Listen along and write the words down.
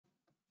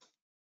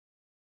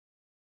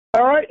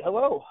All right,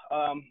 hello.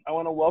 I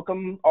want to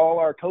welcome all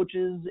our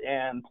coaches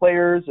and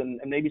players and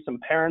maybe some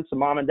parents, some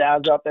mom and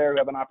dads out there who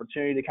have an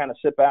opportunity to kind of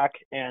sit back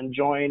and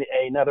join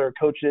another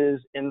Coaches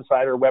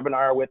Insider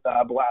webinar with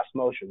Blast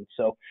Motion.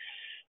 So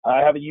I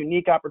have a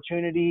unique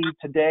opportunity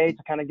today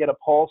to kind of get a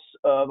pulse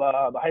of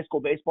the high school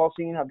baseball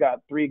scene. I've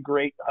got three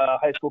great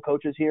high school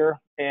coaches here,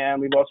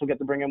 and we've also get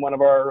to bring in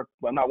our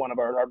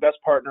best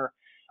partner,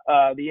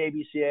 the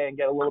ABCA, and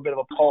get a little bit of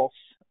a pulse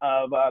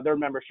of their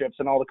memberships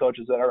and all the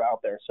coaches that are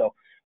out there. So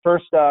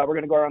first, we're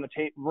going to go around the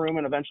tape room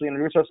and eventually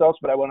introduce ourselves,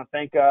 but I want to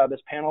thank this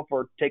panel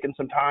for taking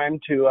some time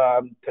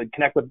to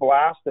connect with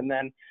Blast, and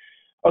then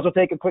also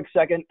take a quick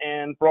second,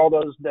 and for all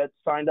those that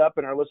signed up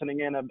and are listening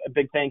in, a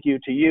big thank you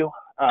to you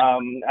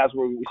as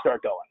we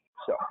start going.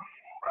 So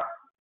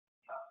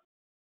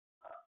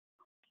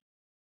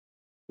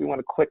we want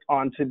to click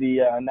on to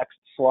the next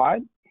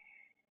slide.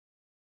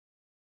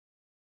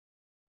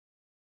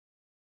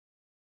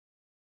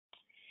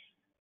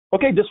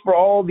 Okay, just for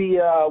all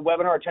the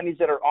webinar attendees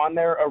that are on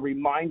there, a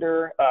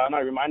reminder,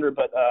 not a reminder,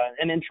 but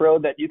an intro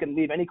that you can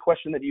leave any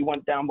question that you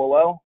want down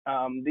below.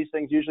 These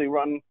things usually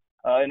run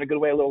in a good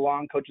way a little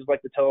long. Coaches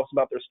like to tell us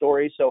about their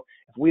story. So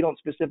if we don't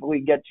specifically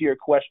get to your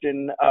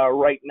question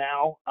right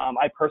now,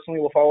 I personally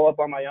will follow up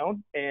on my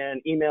own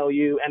and email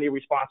you any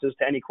responses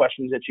to any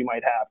questions that you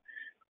might have.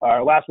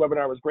 Our last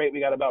webinar was great. We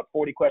got about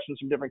 40 questions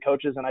from different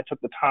coaches, and I took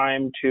the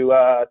time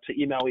to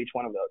email each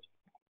one of those.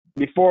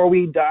 Before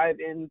we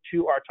dive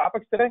into our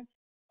topics today,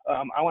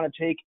 I want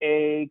to take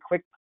a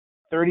quick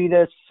 30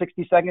 to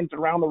 60 seconds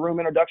around the room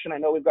introduction. I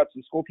know we've got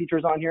some school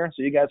teachers on here,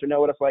 so you guys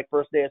know what it's like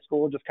first day of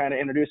school, just kind of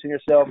introducing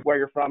yourself, where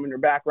you're from, and your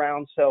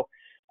background. So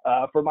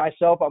for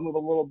myself, I'll move a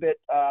little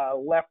bit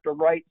left or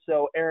right.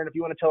 So Aaron, if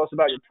you want to tell us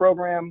about your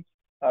program,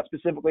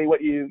 specifically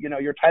what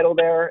your title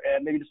there,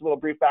 and maybe just a little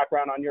brief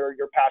background on your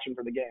passion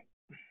for the game.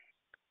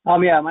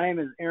 Yeah, my name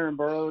is Aaron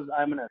Burrows.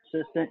 I'm an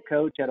assistant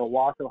coach at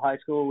Owasso High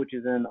School, which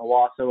is in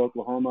Owasso,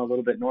 Oklahoma, a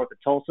little bit north of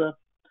Tulsa.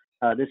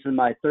 This is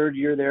my third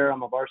year there.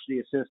 I'm a varsity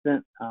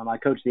assistant. I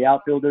coach the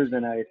outfielders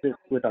and I assist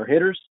with our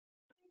hitters.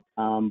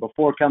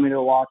 Before coming to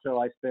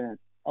Owasso, I spent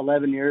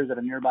 11 years at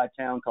a nearby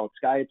town called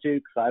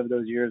Skiatook. 5 of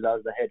those years I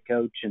was the head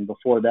coach, and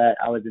before that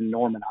I was in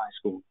Norman High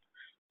School.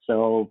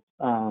 So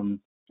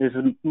this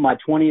is my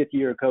 20th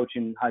year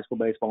coaching high school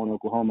baseball in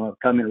Oklahoma,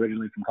 coming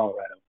originally from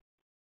Colorado.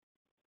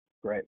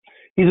 Great.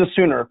 He's a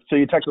Sooner, so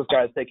you Texas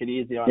guys take it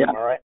easy on him,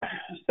 all right?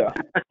 So.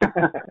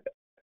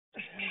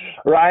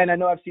 Ryan, I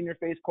know I've seen your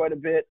face quite a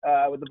bit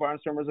with the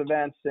Barnstormers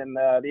events and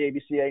the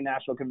ABCA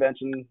National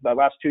Convention the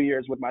last 2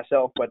 years with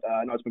myself, but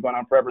I know it's been going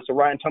on forever. So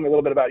Ryan, tell me a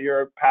little bit about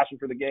your passion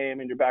for the game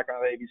and your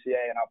background at the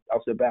ABCA, and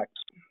I'll sit back.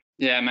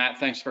 Yeah, Matt,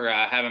 thanks for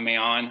having me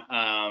on.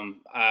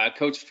 I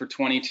coached for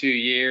 22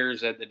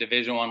 years at the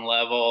Division I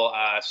level.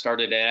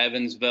 Started at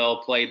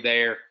Evansville, played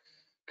there.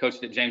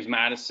 Coached at James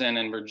Madison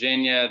in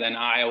Virginia, then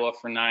Iowa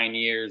for 9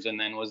 years, and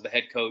then was the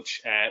head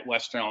coach at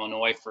Western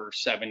Illinois for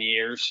 7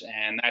 years.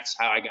 And that's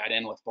how I got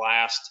in with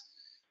Blast.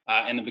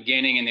 In the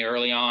beginning, in the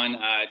early on,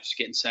 just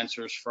getting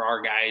sensors for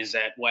our guys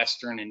at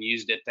Western and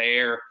used it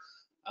there.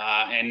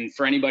 And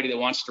for anybody that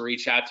wants to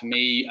reach out to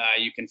me,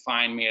 you can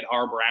find me at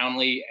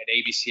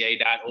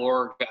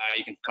rbrownlee@abca.org.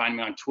 You can find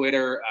me on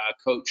Twitter,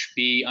 Coach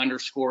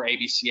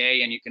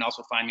B_ABCA, and you can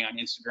also find me on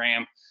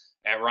Instagram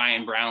at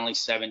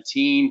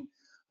RyanBrownlee17.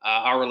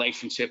 Our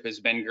relationship has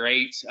been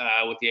great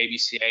with the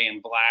ABCA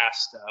and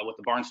Blast, with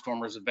the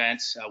Barnstormers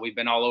events. We've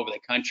been all over the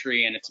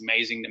country, and it's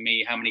amazing to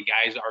me how many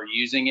guys are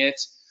using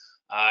it.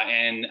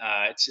 And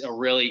it's a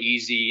really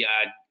easy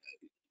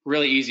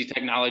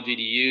technology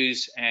to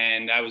use.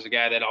 And I was a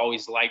guy that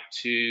always liked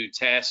to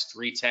test,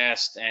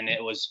 retest, and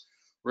it was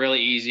really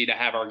easy to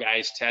have our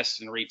guys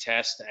test and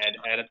retest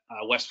at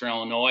Western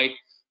Illinois.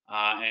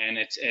 And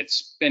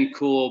it's been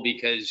cool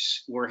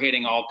because we're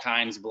hitting all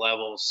kinds of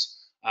levels.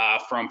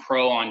 From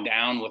pro on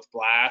down with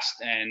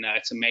Blast, and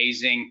it's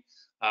amazing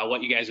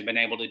what you guys have been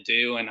able to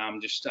do, and I'm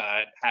just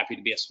happy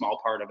to be a small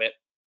part of it.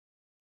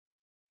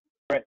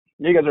 Right,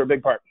 you guys are a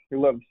big part.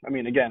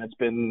 Again, it's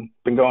been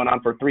going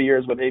on for 3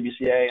 years with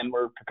ABCA, and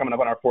we're coming up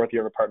on our 4th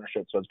year of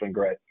partnership, so it's been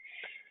great.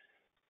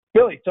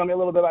 Billy, tell me a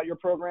little bit about your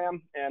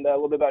program and a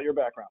little bit about your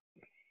background.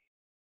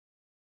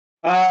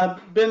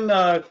 I've been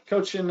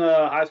coaching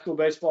high school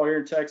baseball here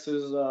in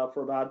Texas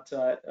for about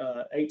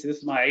this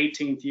is my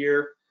 18th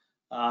year.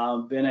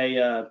 Been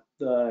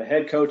the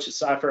head coach at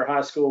Cy-Fair High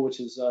School, which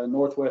is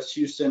Northwest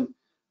Houston,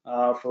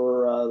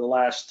 for the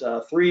last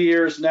 3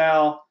 years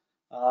now.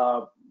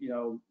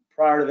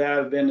 Prior to that,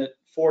 I've been at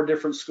 4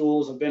 different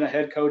schools. I've been a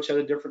head coach at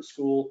a different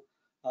school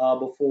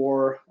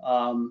before,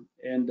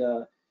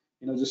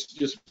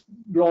 just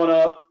growing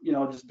up,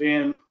 just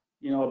being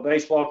a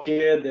baseball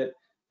kid that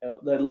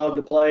loved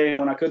to play.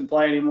 When I couldn't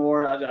play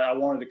anymore, I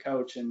wanted to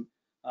coach, and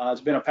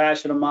it's been a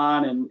passion of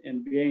mine,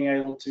 and being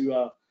able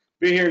to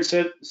be here and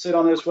sit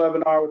on this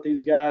webinar with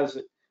these guys.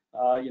 It's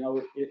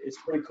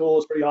pretty cool.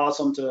 It's pretty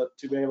awesome to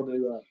be able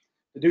to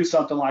do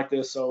something like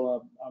this.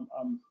 So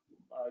I'm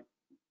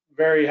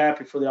very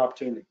happy for the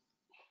opportunity.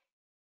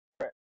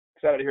 Right.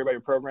 Excited to hear about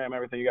your program,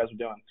 everything you guys are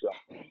doing. So,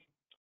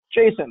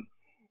 Jason,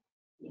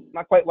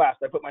 not quite last.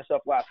 I put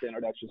myself last in the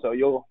introduction, so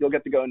you'll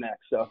get to go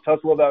next. So tell us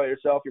a little about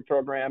yourself, your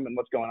program, and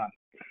what's going on.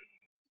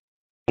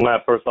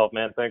 Matt, first off,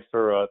 man, thanks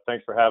for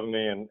having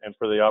me and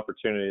for the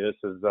opportunity.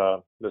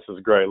 This is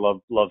great.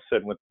 Love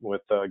sitting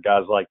with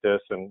guys like this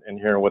and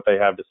hearing what they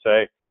have to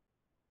say.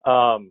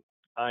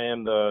 I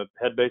am the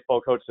head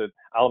baseball coach at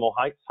Alamo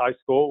Heights High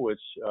School, which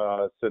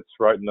sits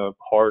right in the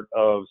heart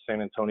of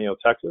San Antonio,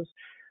 Texas.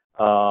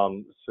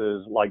 This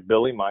is, like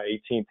Billy, my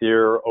 18th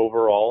year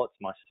overall. It's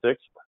my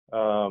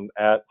 6th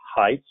at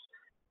Heights.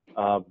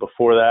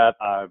 Before that,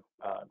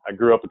 I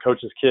grew up a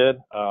coach's kid.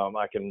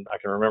 I can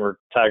remember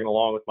tagging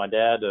along with my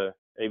dad to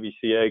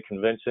ABCA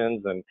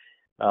conventions and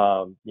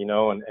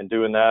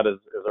doing that as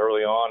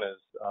early on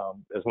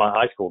as my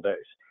high school days.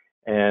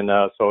 And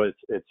so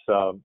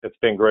it's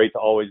been great to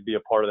always be a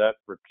part of that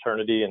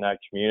fraternity and that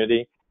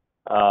community.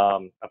 I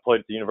played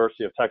at the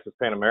University of Texas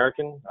Pan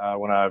American.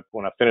 When I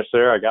finished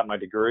there, I got my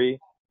degree.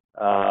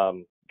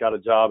 Got a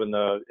job in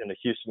the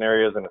Houston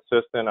area as an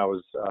assistant. I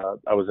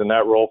was in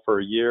that role for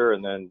a year,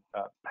 and then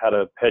had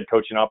a head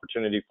coaching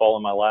opportunity fall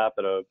in my lap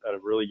at a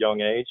really young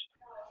age.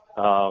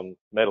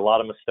 Made a lot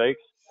of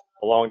mistakes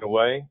along the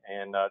way,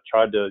 and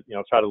tried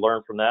to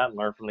learn from that and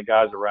learn from the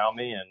guys around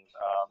me, and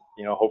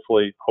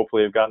hopefully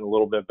have gotten a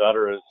little bit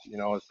better as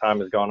time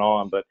has gone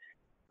on. But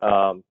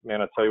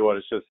man, I tell you what,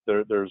 it's just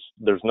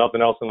there's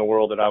nothing else in the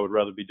world that I would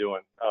rather be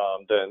doing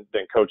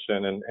than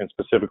coaching and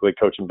specifically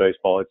coaching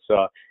baseball.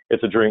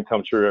 It's a dream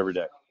come true every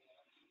day.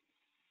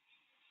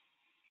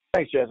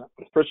 Thanks, Jason.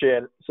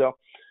 Appreciate it. So,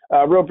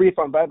 real brief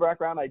on my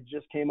background. I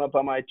just came up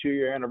on my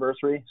 2-year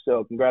anniversary,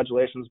 so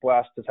congratulations.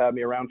 Blast has had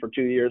me around for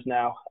 2 years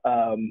now.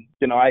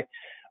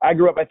 I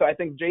grew up, I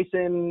think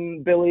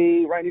Jason,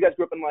 Billy, Ryan, you guys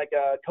grew up in like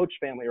a coach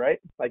family, right?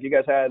 Like you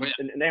guys had,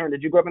 and Aaron,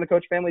 did you grow up in a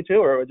coach family too,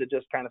 or was it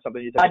just kind of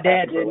something you took? My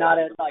dad did, not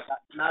at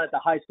the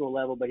high school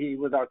level, but he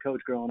was our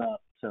coach growing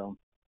up.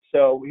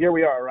 So here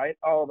we are, right?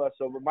 All of us.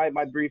 So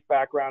my brief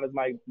background is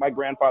my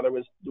grandfather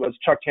was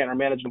Chuck Tanner,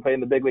 managed and played in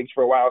the big leagues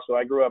for a while. So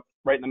I grew up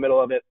right in the middle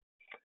of it.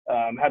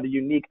 Had the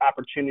unique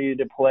opportunity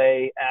to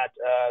play at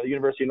the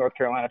University of North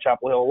Carolina,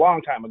 Chapel Hill a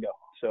long time ago.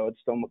 So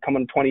it's still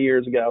coming 20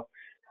 years ago.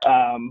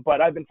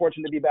 But I've been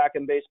fortunate to be back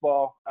in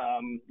baseball,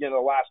 the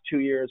last 2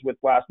 years with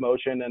Blast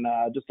Motion, and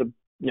just to,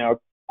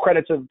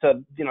 credit to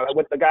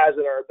with the guys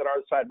that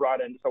our side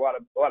brought in, just a lot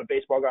of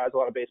baseball guys, a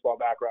lot of baseball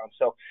background.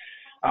 So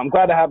I'm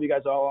glad to have you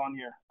guys all on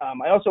here.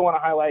 I also want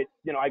to highlight,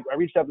 I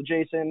reached out to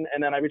Jason,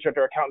 and then I reached out to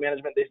our account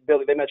management.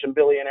 They mentioned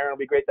Billy and Aaron would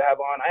be great to have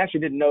on. I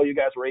actually didn't know you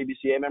guys were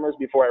ABCA members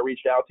before I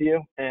reached out to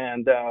you.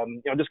 And,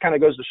 just kind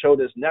of goes to show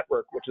this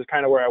network, which is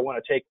kind of where I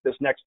want to take this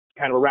next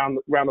kind of around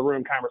the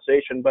room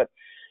conversation. But,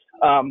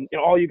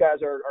 all you guys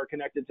are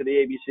connected to the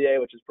ABCA,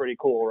 which is pretty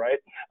cool, right?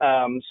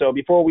 So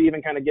before we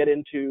even kind of get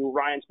into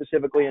Ryan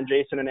specifically and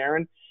Jason and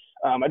Aaron,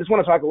 I just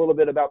want to talk a little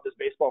bit about this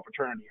baseball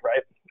fraternity,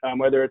 right?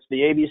 Whether it's the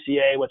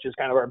ABCA, which is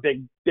kind of our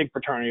big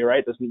fraternity,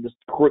 right? This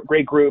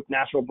great group,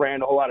 national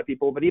brand, a whole lot of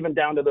people, but even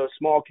down to those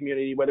small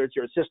community, whether it's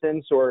your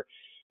assistants or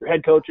your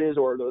head coaches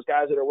or those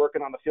guys that are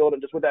working on the field,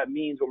 and just what that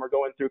means when we're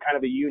going through kind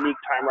of a unique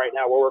time right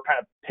now where we're kind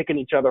of picking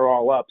each other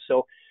all up.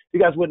 So if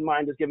you guys wouldn't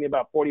mind just giving me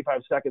about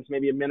 45 seconds,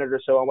 maybe a minute or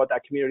so on what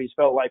that community's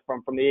felt like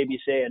from the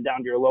ABCA and down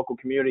to your local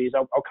communities.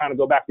 I'll kind of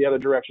go back the other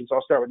direction. So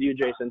I'll start with you,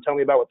 Jason. Tell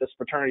me about what this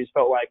fraternity's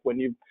felt like when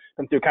you've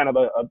been through kind of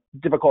a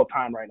difficult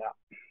time right now.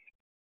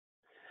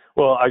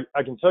 Well,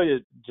 I can tell you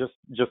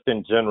just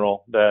in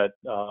general that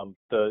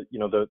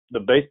the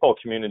baseball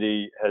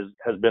community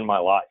has been my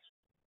life.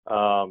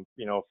 From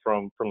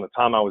the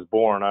time I was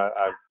born,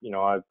 I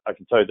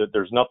can tell you that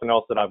there's nothing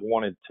else that I've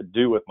wanted to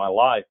do with my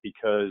life,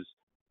 because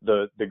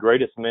the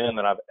greatest men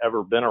that I've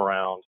ever been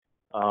around,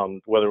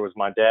 whether it was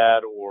my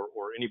dad or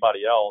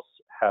anybody else,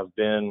 have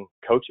been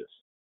coaches.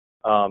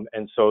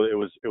 And so it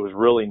was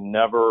really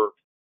never,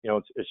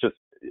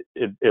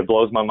 it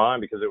blows my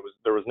mind, because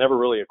there was never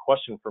really a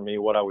question for me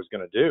what I was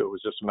going to do. It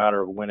was just a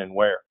matter of when and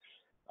where.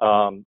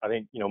 I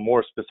think,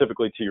 more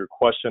specifically to your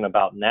question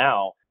about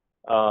now,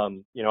 I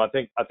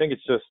think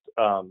it's just,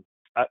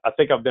 I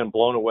think I've been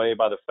blown away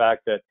by the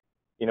fact that,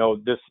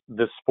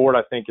 this sport,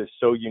 I think, is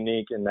so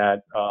unique in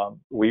that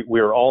we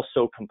are all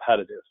so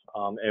competitive,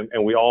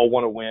 and we all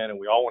want to win, and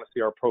we all want to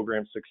see our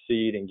program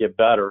succeed and get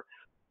better.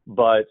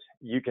 But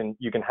you can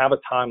have a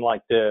time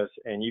like this,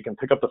 and you can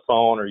pick up the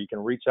phone, or you can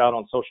reach out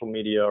on social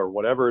media, or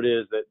whatever it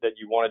is that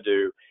you want to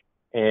do.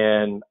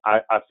 And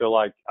I feel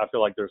like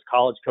there's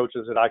college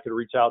coaches that I could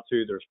reach out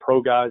to. There's pro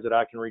guys that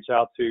I can reach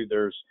out to.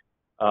 There's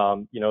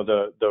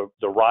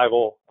the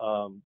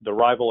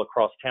rival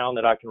across town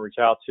that I can reach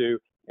out to.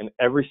 And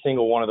every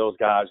single one of those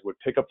guys would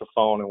pick up the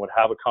phone and would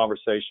have a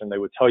conversation. They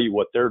would tell you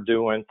what they're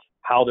doing,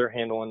 how they're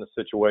handling the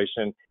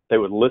situation. They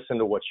would listen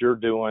to what you're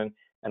doing.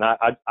 And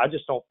I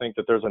just don't think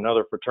that there's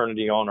another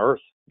fraternity on earth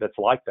that's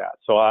like that.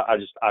 So I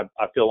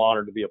feel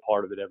honored to be a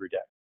part of it every day.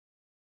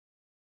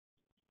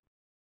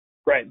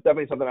 Right.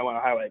 Definitely something I want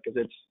to highlight, because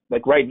it's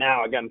like right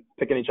now, again,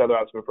 picking each other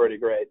out has been pretty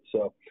great.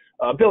 So,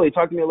 Billy,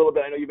 talk to me a little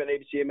bit. I know you've been an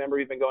ABCA member.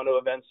 You've been going to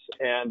events,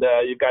 and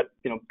you've got,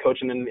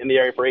 coaching in the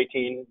area for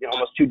 18,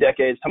 almost 2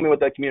 decades. Tell me what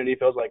that community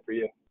feels like for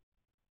you.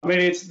 I mean,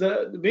 it's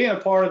being a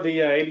part of the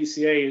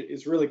ABCA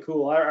is really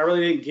cool. I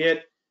really didn't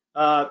get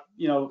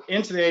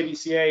into the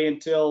ABCA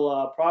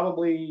until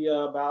probably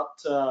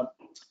about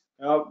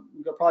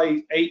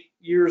probably 8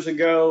 years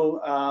ago.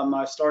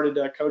 I started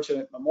coaching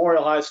at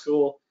Memorial High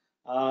School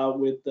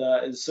with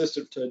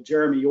assistant to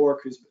Jeremy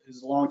York, who's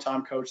a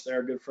longtime coach there,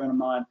 a good friend of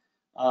mine.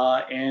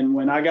 And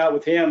when I got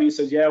with him, he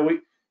said, "Yeah,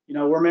 we're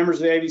members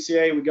of the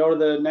ABCA. We go to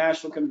the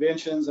national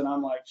conventions," and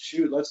I'm like,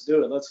 "Shoot, let's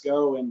do it. Let's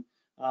go." And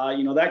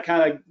that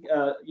kind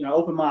of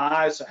opened my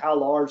eyes to how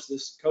large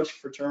this coaching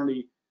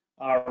fraternity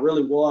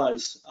really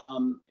was.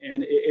 And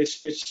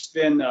it's just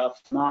been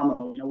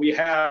phenomenal. We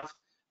have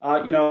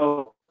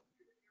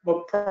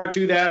but prior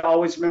to that, I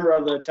always member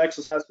of the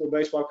Texas High School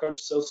Baseball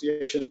Coaches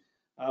Association,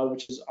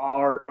 which is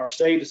our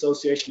state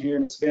association here,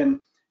 and it's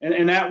been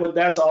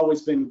that's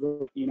always been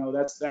good.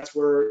 That's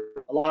where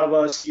a lot of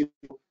us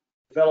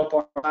develop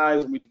our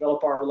lives and we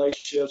develop our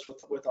relationships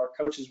with our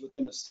coaches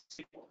within the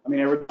state. I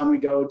mean, every time we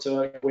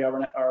have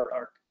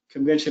our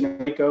convention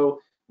in Waco,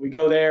 we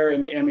go there,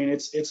 and I mean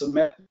it's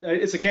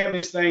a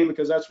campus thing,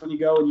 because that's when you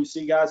go and you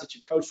see guys that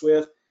you coached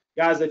with,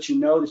 guys that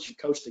you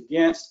coached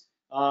against.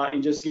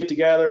 And just get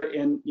together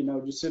and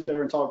just sit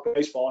there and talk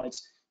baseball. And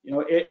it's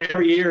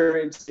every year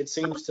it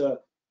seems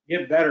to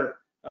get better.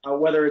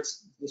 Whether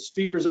it's the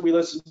speakers that we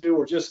listen to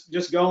or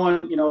just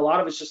going, a lot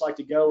of us just like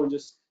to go and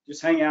just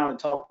hang out and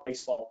talk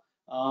baseball.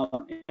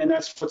 And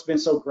that's what's been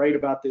so great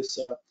about this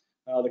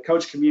the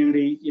coach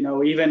community.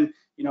 Even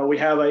we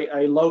have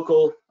a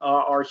local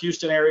our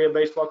Houston area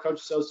baseball coach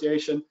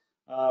association,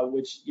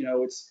 which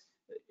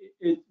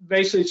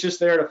it's just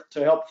there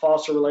to help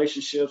foster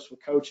relationships with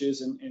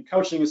coaches, and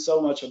coaching is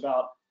so much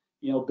about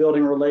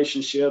building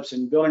relationships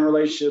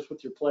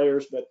with your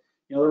players. But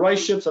the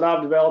relationships that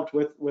I've developed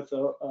with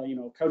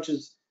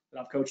coaches that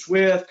I've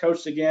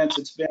coached against,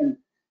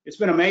 it's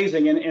been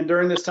amazing. And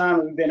during this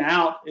time we've been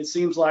out, it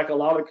seems like a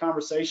lot of the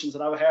conversations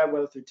that I've had,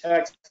 whether through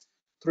text,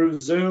 through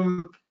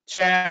Zoom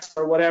chats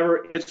or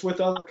whatever, it's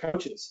with other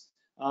coaches.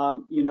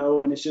 And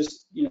it's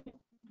just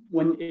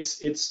when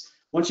it's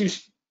once you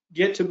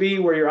get to be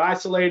where you're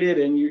isolated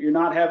and you're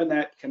not having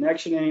that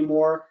connection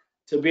anymore,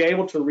 to be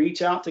able to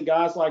reach out to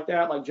guys like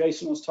that, like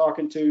Jason was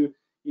talking to,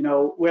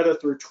 whether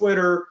through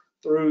Twitter,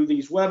 through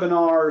these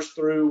webinars,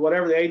 through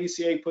whatever the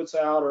ABCA puts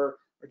out, or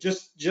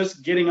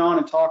just getting on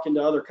and talking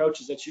to other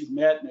coaches that you've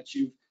met and that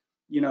you've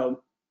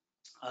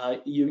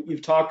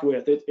talked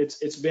with.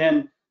 It's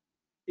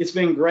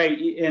been great.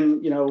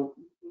 And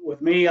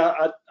with me,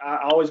 I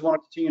always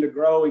want to continue to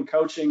grow in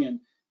coaching, and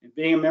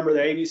being a member of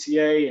the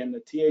ABCA and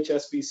the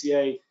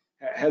THSBCA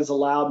has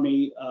allowed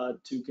me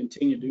to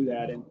continue to do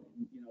that, and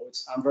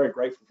I'm very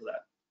grateful for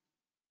that.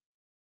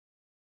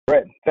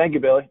 Great, thank you,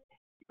 Billy.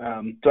 So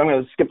I'm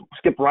going to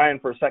skip Ryan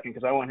for a second,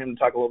 because I want him to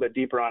talk a little bit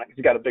deeper on it, because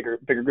he's got a bigger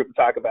group to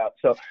talk about.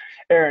 So,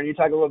 Aaron, you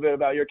talk a little bit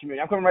about your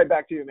community. I'm coming right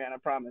back to you, man, I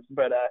promise.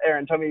 But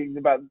Aaron, tell me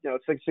about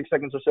 6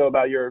 seconds or so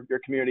about your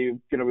community,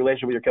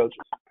 relationship with your coaches.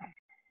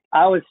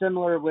 I was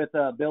similar with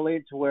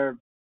Billy, to where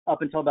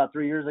up until about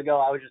 3 years ago,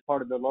 I was just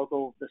part of the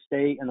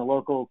state and the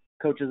local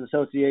coaches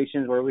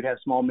associations, where we'd have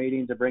small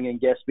meetings to bring in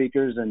guest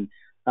speakers. And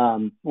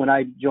when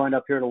I joined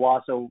up here at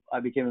Owasso, I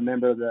became a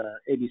member of the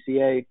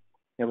ABCA.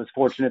 I was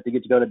fortunate to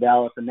get to go to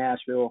Dallas and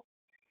Nashville,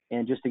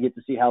 and just to get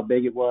to see how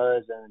big it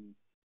was, and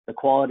the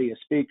quality of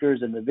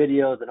speakers and the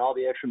videos and all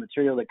the extra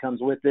material that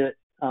comes with it.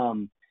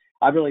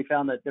 I've really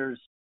found that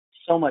there's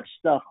so much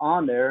stuff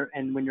on there,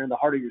 and when you're in the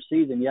heart of your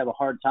season, you have a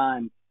hard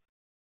time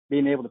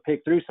being able to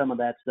pick through some of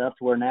that stuff,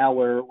 to where now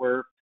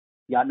we're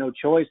got no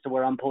choice, to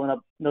where I'm pulling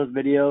up those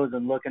videos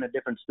and looking at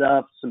different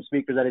stuff, some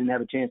speakers I didn't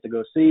have a chance to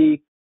go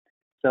see.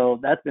 So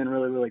that's been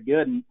really, really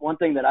good. And one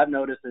thing that I've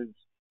noticed is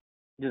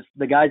just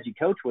the guys you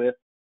coach with.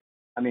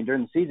 I mean,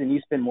 during the season,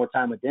 you spend more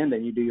time with them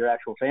than you do your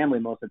actual family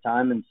most of the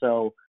time. And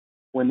so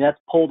when that's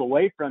pulled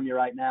away from you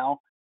right now,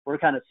 we're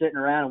kind of sitting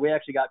around, and we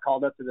actually got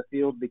called up to the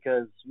field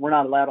because we're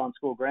not allowed on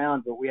school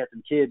grounds, but we had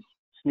some kids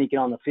sneaking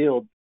on the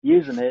field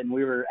using it. And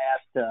we were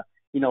asked to,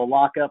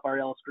 lock up our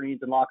L screens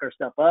and lock our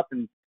stuff up.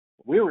 And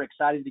we were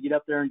excited to get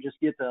up there and just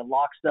get to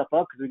lock stuff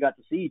up, because we got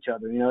to see each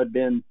other.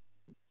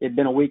 It'd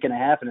been a week and a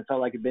half, and it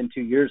felt like it'd been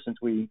 2 years since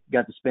we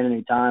got to spend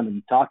any time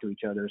and talk to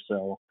each other.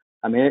 So,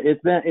 I mean,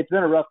 it's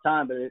been a rough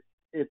time, but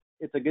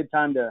it's a good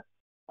time to,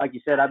 like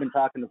you said, I've been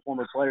talking to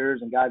former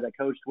players and guys I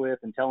coached with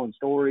and telling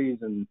stories,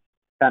 and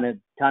kind of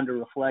time to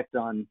reflect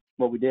on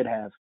what we did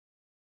have.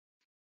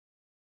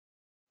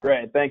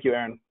 Great. Thank you,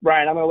 Aaron.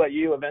 Ryan, I'm going to let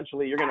you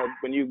eventually,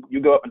 when you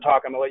go up and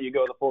talk, I'm going to let you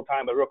go the full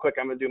time, but real quick,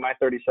 I'm going to do my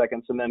 30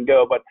 seconds and then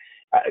go. But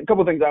a couple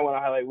of things I want to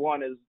highlight.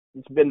 One is,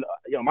 it's been,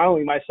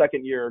 only my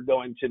second year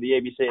going to the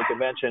ABCA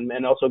convention,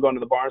 and also going to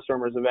the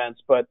Barnstormers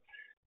events. But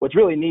what's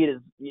really neat is,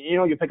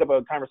 you pick up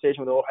a conversation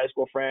with an old high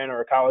school friend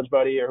or a college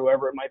buddy or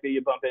whoever it might be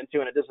you bump into,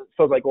 and it just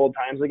feels like old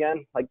times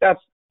again. Like that's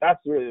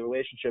really the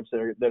relationships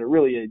that are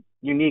really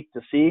unique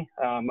to see.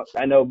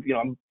 I know,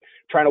 I'm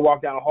trying to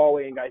walk down a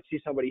hallway and I see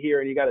somebody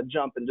here, and you got to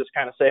jump and just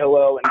kind of say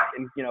hello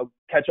and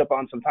catch up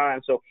on some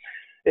time. So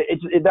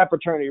that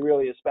fraternity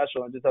really is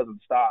special and just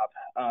doesn't stop.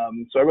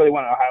 So I really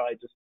want to highlight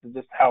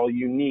just how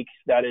unique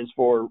that is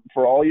for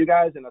all you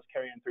guys and us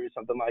carrying through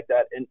something like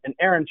that. And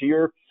Aaron, to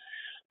your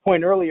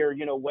point earlier,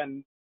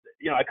 when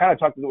I kind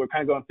of we're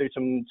kind of going through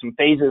some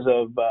phases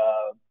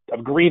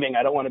of grieving.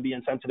 I don't want to be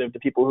insensitive to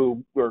people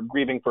who are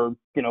grieving for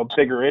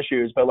bigger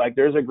issues, but like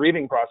there's a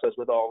grieving process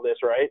with all of this,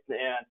 right?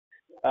 And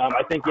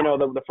I think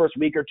the first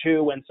week or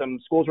two when some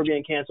schools were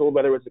being canceled,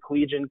 whether it was the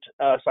collegiate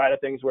side of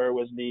things, where it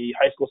was the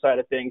high school side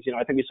of things,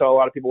 I think we saw a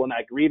lot of people in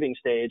that grieving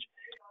stage.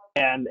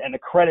 And the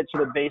credit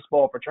to the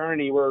baseball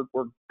fraternity, we're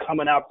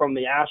coming out from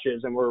the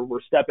ashes and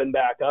we're stepping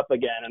back up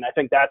again. And I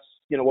think that's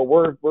what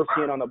we're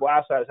seeing on the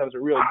Blast side is that was a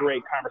really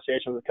great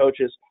conversation with the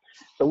coaches.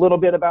 It's a little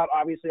bit about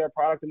obviously our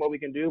product and what we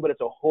can do, but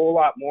it's a whole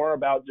lot more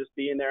about just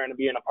being there and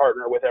being a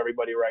partner with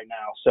everybody right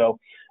now. So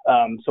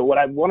what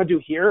I want to do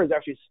here is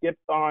actually skip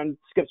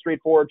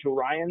straight forward to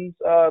Ryan's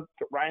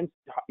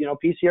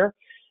piece here.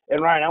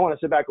 And Ryan, I want to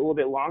sit back a little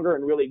bit longer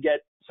and really get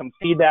some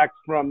feedback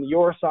from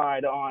your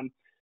side on.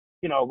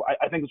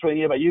 I think what's really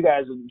neat about you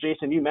guys,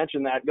 Jason, you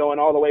mentioned that going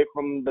all the way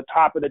from the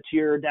top of the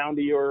tier down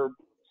to your,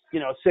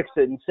 6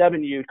 and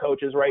 7U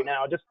coaches right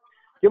now. Just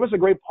give us a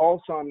great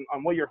pulse on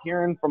what you're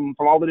hearing from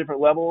all the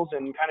different levels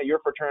and kind of your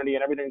fraternity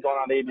and everything going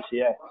on in the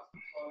ABCA.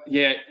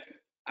 Yeah,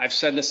 I've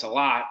said this a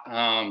lot.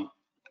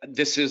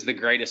 This is the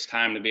greatest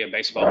time to be a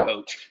baseball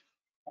coach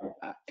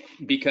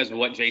because of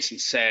what Jason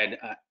said.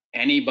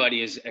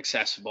 Anybody is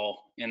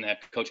accessible in the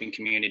coaching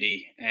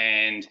community,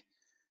 and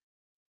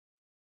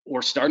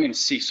we're starting to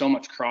see so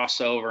much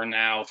crossover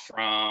now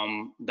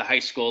from the high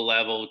school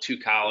level to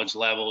college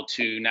level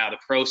to now the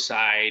pro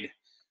side,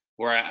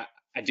 where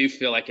I do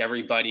feel like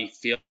everybody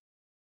feels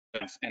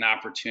an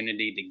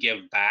opportunity to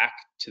give back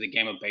to the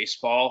game of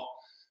baseball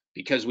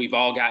because we've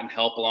all gotten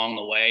help along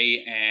the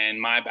way.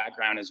 And my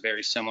background is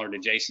very similar to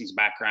Jason's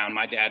background.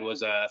 My dad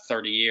was a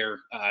 30-year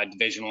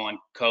Division I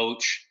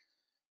coach.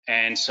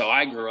 And so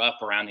I grew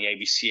up around the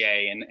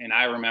ABCA, and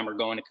I remember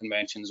going to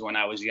conventions when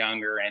I was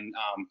younger. And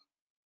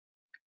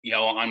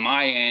on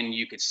my end,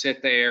 you could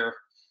sit there,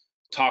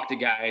 talk to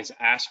guys,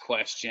 ask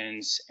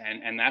questions,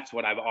 and that's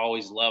what I've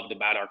always loved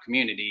about our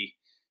community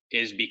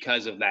is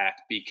because of that,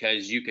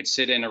 because you could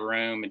sit in a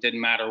room, it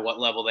didn't matter what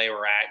level they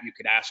were at, you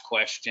could ask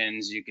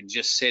questions, you could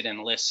just sit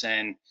and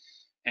listen.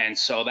 And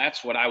so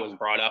that's what I was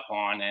brought up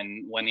on.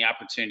 And when the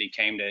opportunity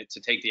came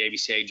to take the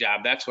ABCA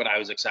job, that's what I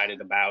was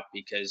excited about,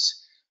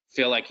 because I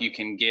feel like you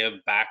can give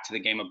back to the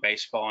game of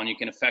baseball and you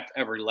can affect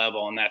every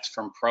level, and that's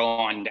from pro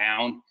on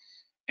down.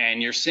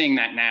 And you're seeing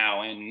that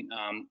now, and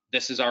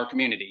this is our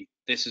community.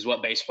 This is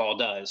what baseball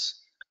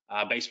does.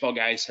 Baseball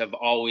guys have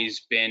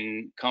always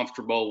been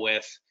comfortable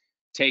with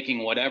taking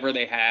whatever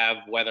they have,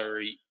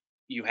 whether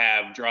you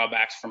have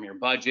drawbacks from your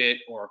budget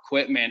or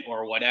equipment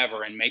or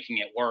whatever, and making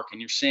it work. And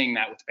you're seeing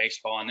that with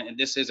baseball, and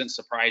this isn't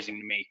surprising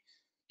to me.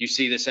 You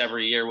see this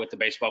every year with the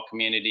baseball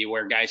community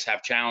where guys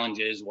have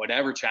challenges,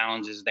 whatever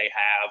challenges they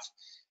have,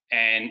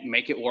 and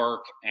make it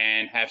work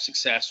and have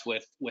success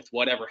with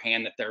whatever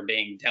hand that they're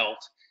being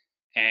dealt.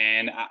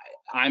 And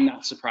I'm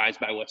not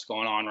surprised by what's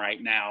going on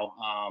right now.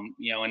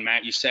 And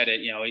Matt, you said it,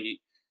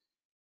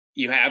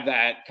 you have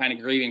that kind of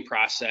grieving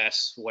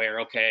process where,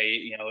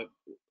 okay,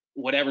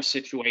 whatever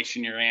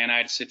situation you're in, I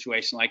had a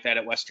situation like that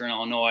at Western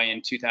Illinois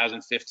in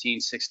 2015,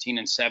 16,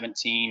 and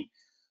 17.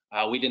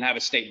 We didn't have a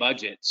state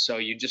budget. So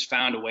you just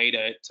found a way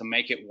to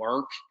make it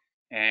work.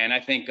 And I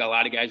think a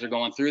lot of guys are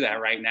going through that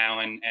right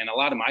now. And a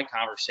lot of my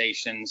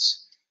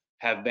conversations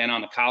have been on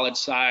the college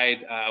side,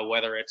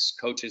 whether it's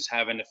coaches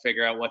having to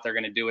figure out what they're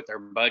going to do with their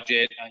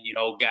budget.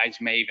 Guys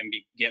may even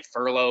get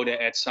furloughed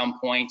at some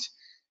point,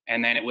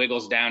 and then it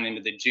wiggles down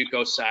into the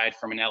JUCO side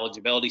from an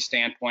eligibility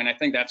standpoint. I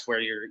think that's where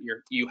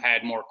you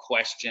had more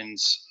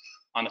questions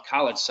on the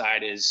college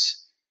side, is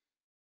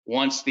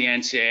once the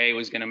NCAA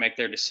was going to make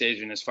their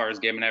decision as far as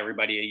giving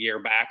everybody a year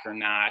back or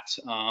not,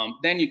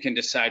 then you can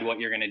decide what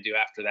you're going to do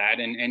after that.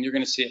 And you're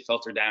going to see it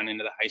filter down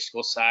into the high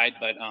school side.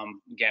 But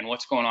again,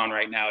 what's going on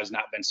right now has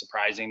not been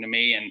surprising to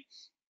me. And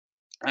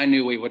I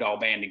knew we would all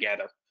band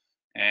together.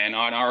 And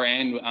on our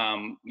end,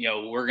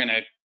 we're going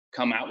to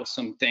come out with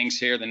some things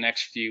here the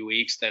next few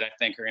weeks that I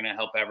think are going to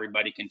help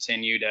everybody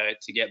continue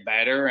to get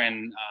better.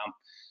 And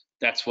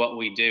that's what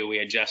we do. We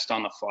adjust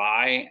on the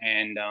fly,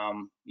 and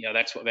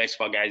that's what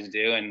baseball guys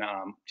do. And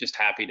just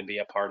happy to be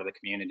a part of the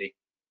community.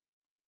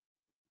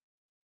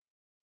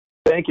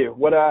 Thank you.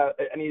 What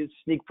any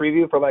sneak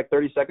preview for like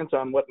 30 seconds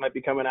on what might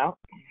be coming out?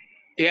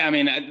 Yeah, I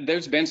mean,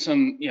 there's been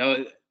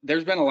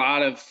there's been a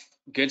lot of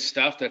good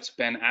stuff that's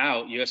been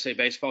out. USA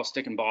Baseball,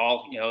 Stick and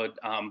Ball.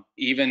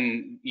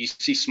 Even you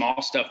see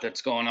small stuff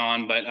that's going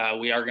on, but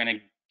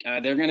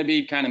they're going to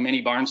be kind of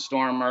mini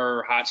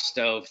barnstormer, hot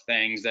stove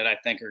things that I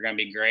think are going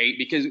to be great,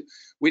 because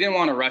we didn't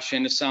want to rush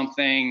into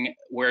something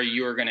where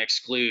you were going to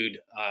exclude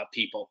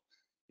people.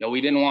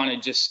 We didn't want to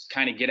just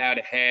kind of get out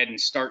ahead and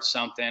start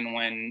something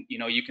when,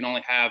 you can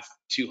only have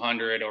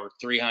 200 or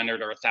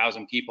 300 or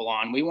 1,000 people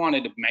on. We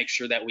wanted to make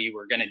sure that we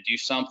were going to do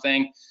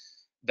something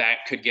that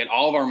could get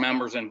all of our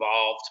members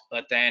involved,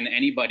 but then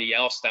anybody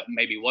else that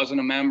maybe wasn't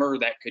a member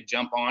that could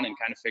jump on and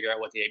kind of figure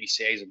out what the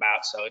ABCA is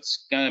about. So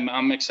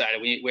I'm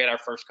excited. We had our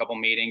first couple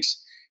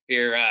meetings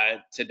here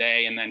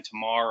today and then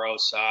tomorrow.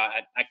 So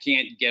I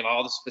can't give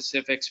all the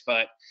specifics,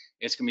 but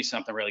it's going to be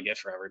something really good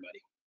for everybody.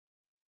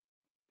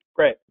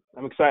 Great.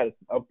 I'm excited.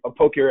 I'll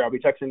poke your ear. I'll be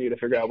texting you to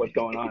figure out what's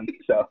going on.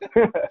 So,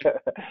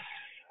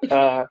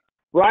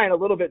 Ryan, a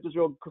little bit, just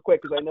real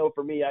quick, because I know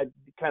for me, I'm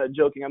kind of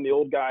joking. I'm the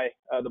old guy.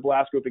 The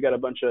Blast group, we got a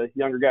bunch of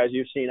younger guys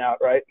you've seen out,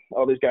 right?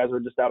 All these guys are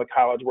just out of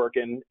college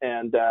working.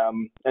 And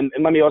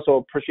let me also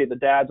appreciate the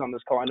dads on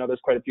this call. I know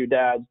there's quite a few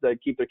dads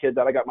that keep their kids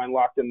out. I got mine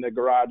locked in the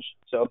garage,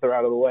 so they're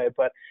out of the way.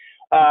 But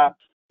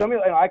tell me,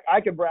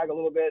 I could brag a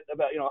little bit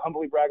about,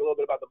 humbly brag a little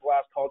bit about the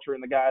Blast culture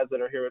and the guys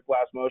that are here at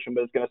Blast Motion,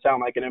 but it's going to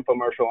sound like an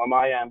infomercial on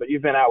my end. But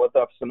you've been out with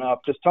us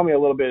enough. Just tell me a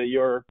little bit of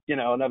your,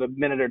 another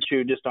minute or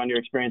two just on your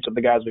experience with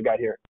the guys we got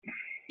here.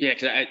 Yeah,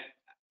 because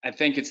I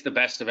think it's the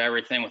best of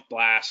everything with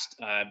Blast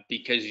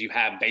because you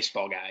have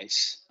baseball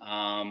guys,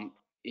 and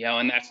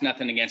that's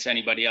nothing against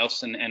anybody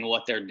else and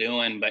what they're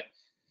doing, but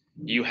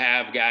you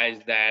have guys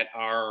that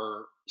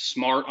are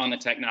smart on the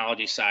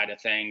technology side of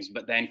things,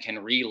 but then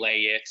can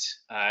relay it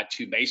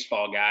to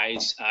baseball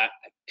guys.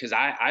 Because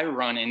I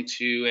run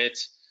into it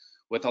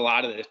with a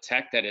lot of the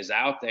tech that is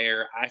out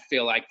there. I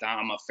feel like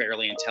I'm a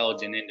fairly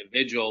intelligent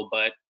individual,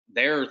 but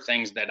there are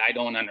things that I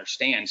don't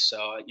understand.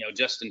 So,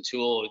 Justin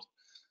Toole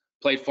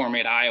played for me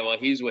at Iowa.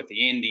 He's with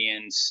the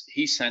Indians.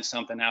 He sent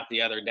something out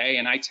the other day,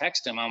 and I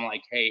text him. I'm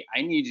like, hey,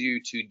 I need you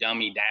to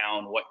dummy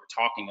down what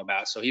you're talking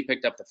about. So he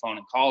picked up the phone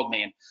and called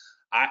me, and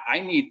I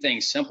need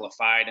things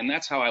simplified. And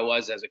that's how I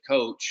was as a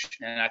coach.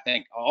 And I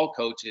think all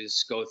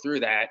coaches go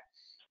through that.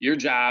 Your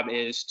job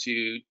is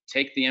to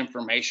take the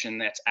information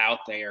that's out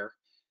there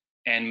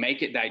and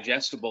make it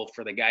digestible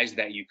for the guys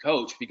that you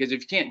coach. Because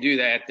if you can't do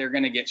that, they're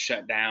going to get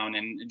shut down.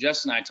 And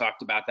Justin and I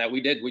talked about that.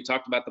 We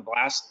talked about the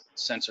blast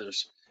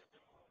sensors.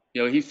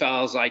 He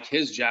feels like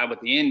his job with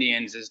the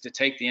Indians is to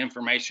take the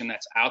information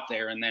that's out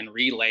there and then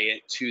relay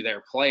it to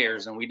their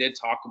players. And we did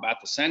talk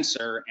about the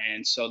sensor.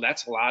 And so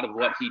that's a lot of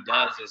what he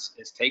does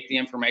is take the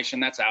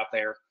information that's out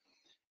there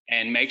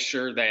and make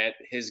sure that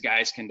his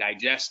guys can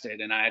digest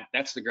it. And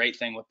that's the great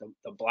thing with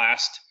the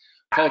Blast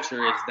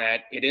culture is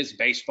that it is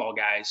baseball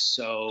guys.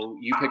 So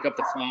you pick up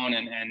the phone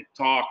and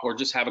talk or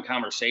just have a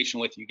conversation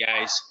with you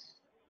guys.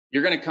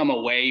 You're going to come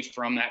away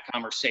from that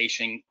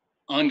conversation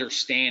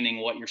understanding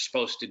what you're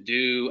supposed to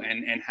do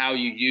and how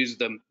you use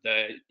the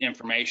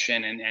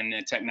information and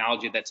the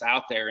technology that's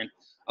out there, and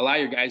allow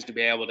your guys to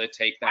be able to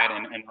take that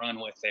and run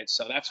with it.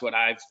 So that's what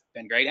I've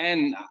been great.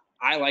 And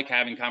I like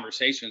having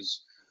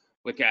conversations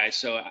with guys.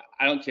 So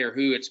I don't care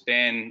who it's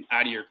been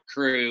out of your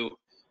crew.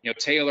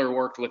 Taylor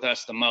worked with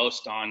us the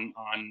most on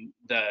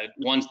the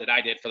ones that I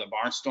did for the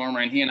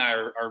Barnstormer, and he and I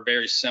are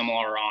very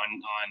similar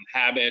on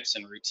habits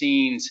and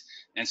routines.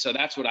 And so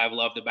that's what I've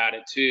loved about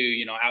it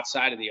too.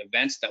 Outside of the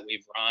events that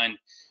we've run,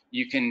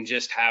 you can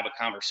just have a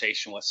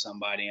conversation with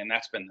somebody, and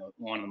that's been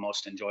one of the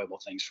most enjoyable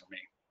things for me.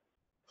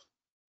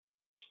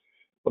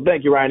 Well,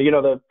 thank you, Ryan.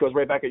 That goes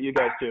right back at you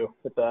guys too,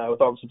 with all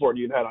the support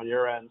you've had on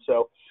your end.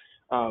 So.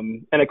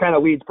 And it kind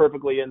of leads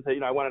perfectly into,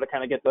 I wanted to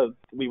kind of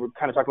we were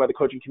kind of talking about the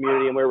coaching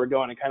community and where we're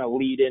going and kind of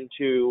lead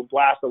into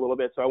Blast a little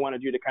bit. So I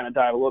wanted you to kind of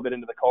dive a little bit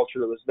into the culture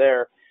that was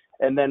there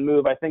and then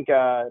move. I think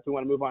if we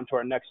want to move on to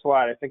our next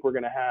slide, I think we're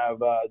going to have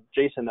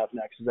Jason up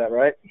next. Is that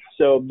right?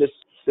 So this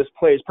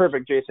plays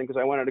perfect, Jason, because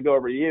I wanted to go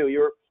over to you.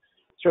 You're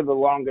sort of the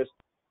longest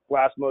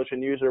Blast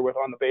Motion user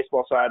on the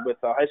baseball side with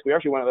high school. You're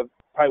actually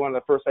probably one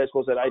of the first high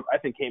schools that I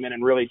think came in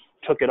and really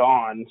took it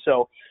on.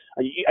 So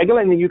I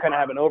think you kind of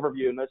have an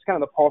overview, and that's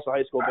kind of the pulse of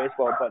high school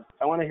baseball. But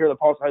I want to hear the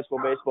pulse of high school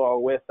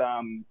baseball with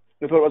what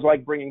it was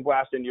like bringing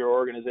Blast into your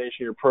organization,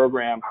 your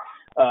program,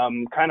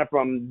 kind of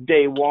from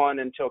day one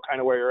until kind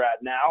of where you're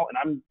at now. And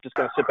I'm just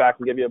going to sit back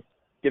and give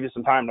you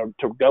some time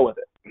to go with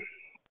it.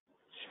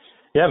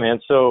 Yeah, man.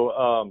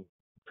 So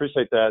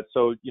appreciate that.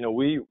 So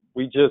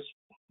we just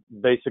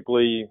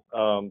basically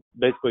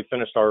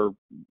finished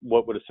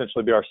what would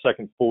essentially be our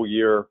second full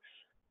year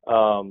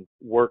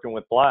working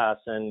with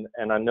Blast, and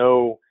I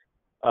know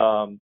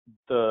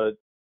the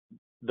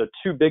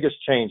two biggest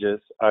changes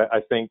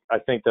I think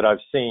that I've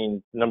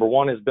seen, number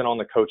one has been on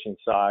the coaching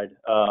side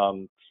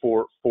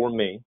for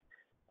me,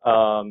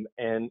 and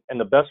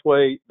the best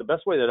way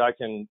that I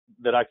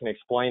can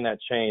explain that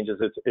change is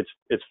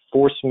it's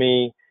forced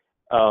me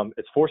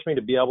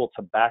to be able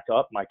to back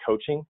up my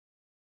coaching.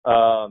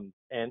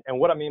 And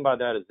what I mean by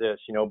that is this,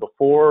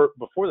 before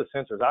the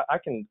sensors,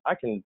 I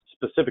can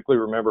specifically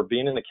remember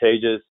being in the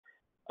cages,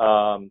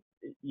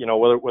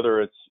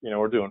 whether it's,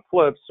 we're doing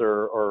flips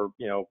or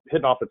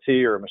hitting off a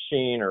tee or a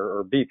machine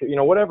or beep,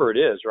 whatever it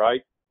is,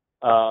 right?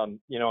 And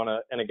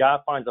a guy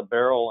finds a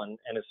barrel and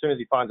as soon as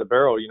he finds a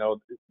barrel,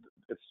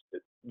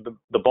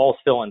 the ball's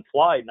still in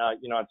flight. And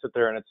I'd sit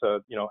there and it's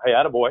hey,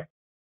 attaboy,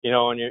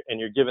 and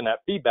you're giving that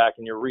feedback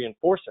and you're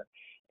reinforcing.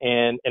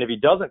 And if he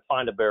doesn't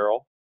find a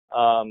barrel,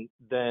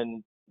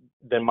 then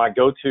my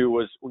go-to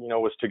was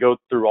to go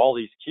through all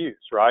these cues,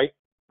 right?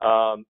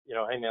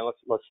 Hey man,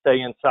 let's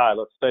stay inside,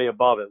 let's stay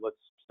above it, let's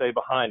stay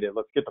behind it,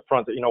 let's get the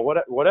front,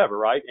 whatever,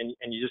 right?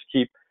 And you just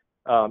keep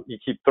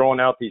throwing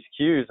out these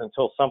cues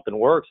until something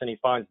works and he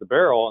finds the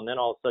barrel, and then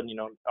all of a sudden,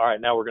 all right,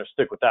 now we're going to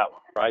stick with that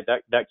one, right?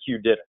 That cue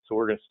did it, so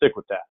we're going to stick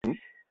with that.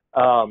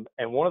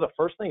 And one of the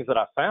first things that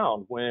I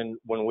found when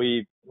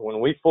we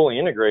fully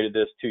integrated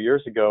this 2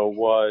 years ago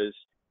was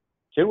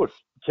kid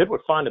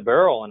would find a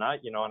barrel, and I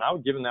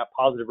would give him that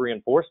positive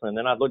reinforcement. And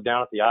then I'd look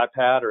down at the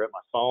iPad or at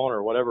my phone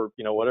or whatever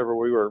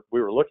we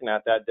were looking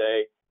at that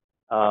day,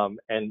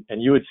 and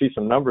you would see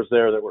some numbers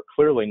there that were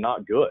clearly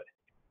not good.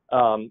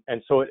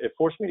 And so it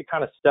forced me to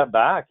kind of step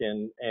back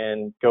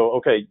and go,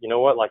 okay, you know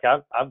what? Like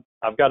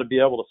I've got to be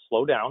able to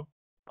slow down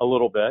a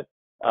little bit,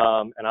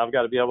 and I've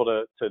got to be able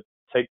to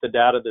take the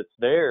data that's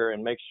there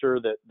and make sure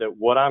that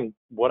what I'm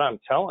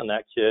telling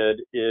that kid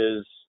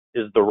is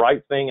the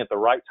right thing at the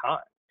right time.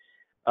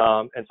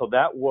 And so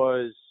that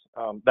was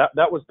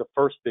the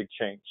first big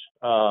change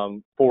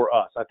for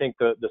us. I think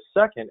the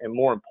second and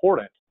more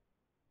important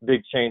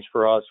big change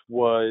for us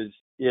was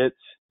it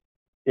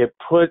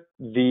put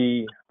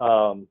the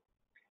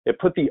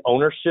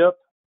ownership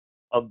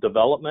of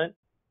development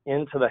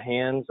into the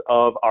hands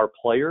of our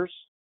players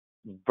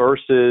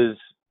versus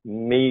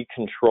me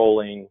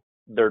controlling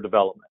their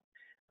development.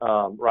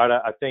 Right.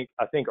 I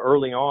think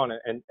early on,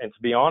 and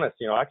to be honest,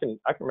 I can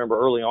remember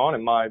early on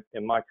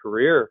in my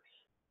career,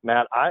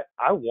 Matt,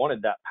 I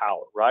wanted that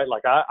power, right?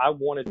 Like I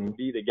wanted to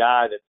be the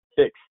guy that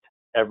fixed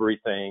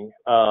everything.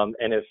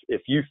 And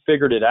if you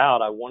figured it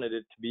out, I wanted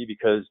it to be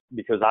because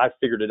I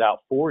figured it out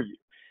for you.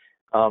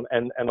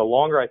 And the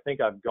longer I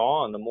think I've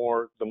gone, the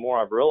more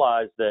I've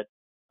realized that,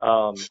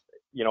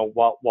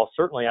 while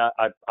certainly I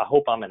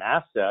hope I'm an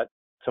asset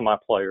to my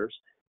players,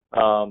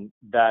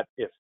 that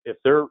if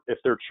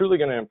they're truly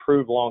going to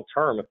improve long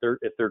term, if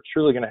they're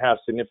truly going to have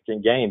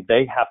significant gain,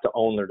 they have to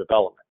own their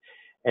development.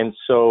 And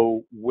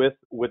so with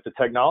the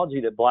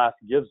technology that Blast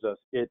gives us,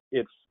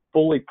 it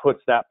fully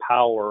puts that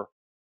power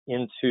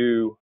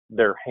into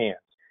their hands.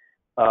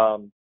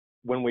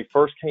 When we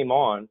first came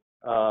on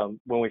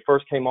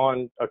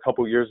a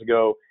couple years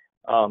ago,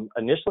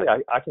 initially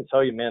I can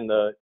tell you, man,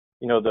 the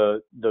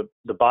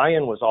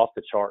buy-in was off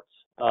the charts.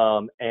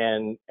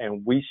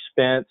 And we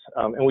spent,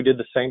 and we did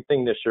the same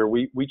thing this year.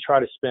 We try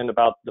to spend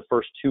about the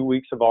first 2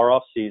 weeks of our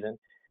off season,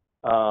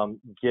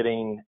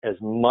 getting as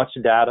much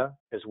data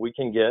as we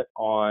can get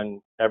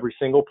on every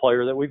single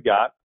player that we've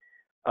got.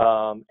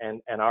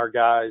 And our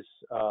guys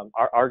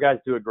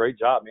do a great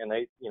job, man.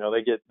 They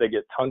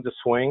get tons of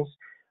swings,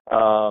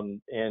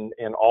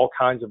 in all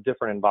kinds of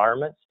different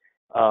environments.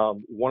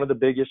 One of the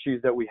big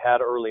issues that we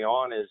had early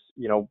on is,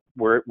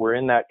 we're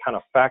in that kind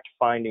of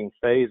fact-finding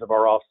phase of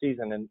our off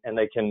season, and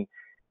they can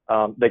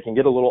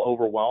get a little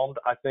overwhelmed,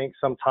 I think,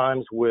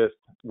 sometimes with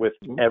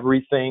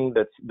everything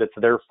that's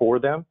there for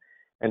them.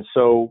 And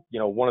so,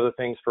 one of the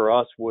things for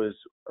us was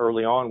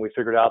early on, we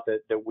figured out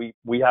that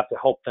we have to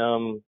help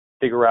them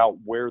figure out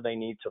where they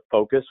need to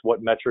focus,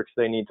 what metrics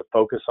they need to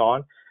focus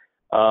on.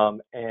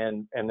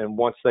 And then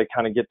once they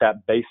kind of get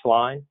that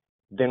baseline,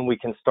 then we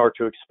can start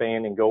to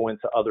expand and go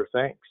into other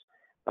things.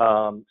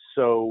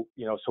 So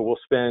we'll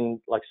spend,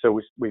 like I said,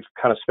 we've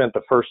kind of spent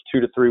the first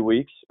 2 to 3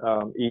 weeks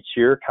each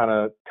year kind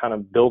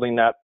of building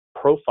that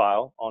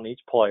profile on each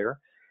player.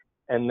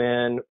 And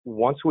then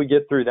once we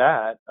get through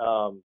that,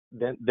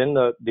 then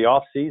the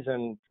off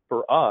season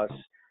for us,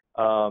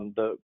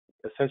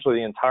 essentially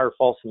the entire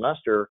fall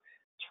semester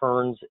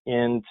turns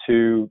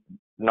into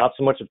not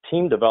so much of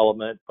team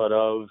development, but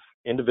of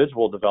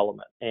individual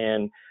development.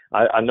 And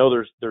I know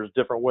there's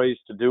different ways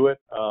to do it.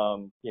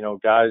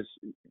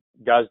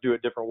 Guys do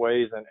it different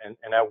ways,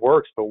 and that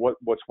works. But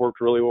what's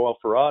worked really well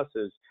for us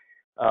is,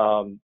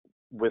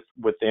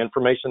 with the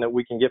information that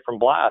we can get from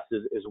Blast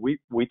is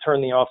we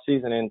turn the off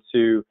season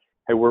into,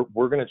 hey,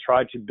 we're going to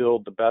try to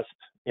build the best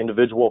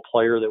individual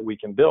player that we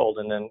can build.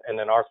 And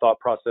then our thought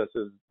process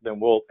is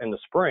then in the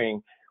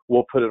spring,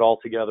 we'll put it all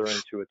together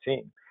into a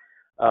team.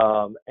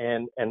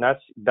 And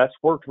that's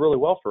worked really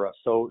well for us.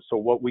 So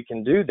what we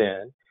can do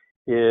then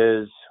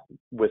is,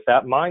 with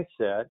that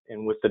mindset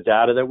and with the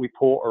data that we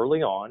pull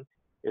early on,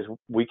 is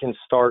we can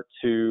start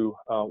to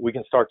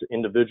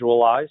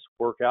individualize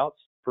workouts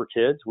for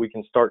kids. We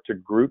can start to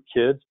group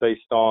kids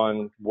based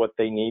on what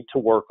they need to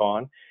work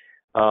on.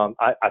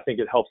 I think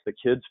it helps the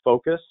kids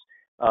focus.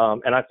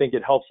 And I think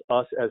it helps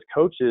us as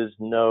coaches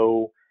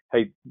know,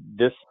 hey,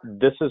 this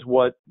is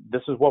what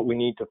we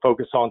need to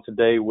focus on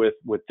today with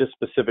this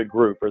specific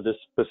group or this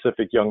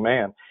specific young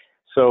man.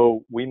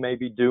 So we may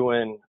be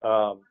doing,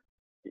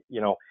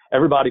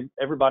 everybody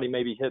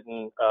may be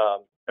hitting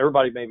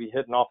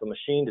off a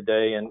machine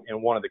today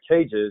in one of the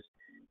cages,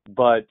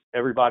 but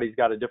everybody's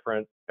got a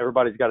different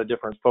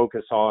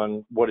focus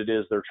on what it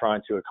is they're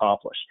trying to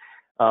accomplish.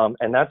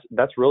 And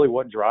that's really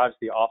what drives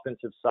the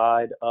offensive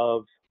side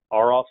of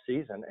our off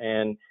season.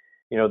 And,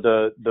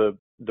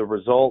 the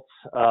results,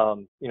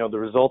 the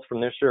results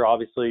from this year,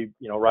 obviously,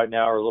 right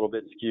now are a little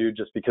bit skewed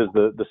just because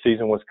the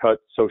season was cut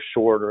so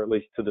short, or at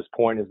least to this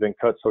point has been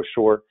cut so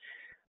short.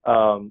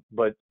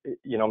 But,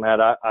 Matt,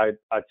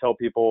 I tell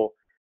people,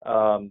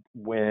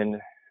 when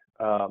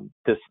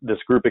this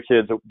group of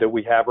kids that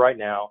we have right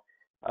now,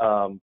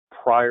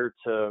 prior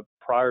to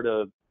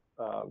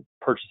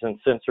purchasing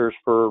sensors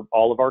for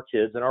all of our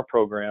kids in our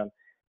program,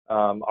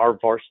 our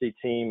varsity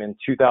team in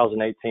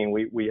 2018,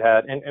 we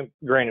had, and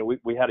granted,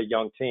 we had a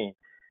young team.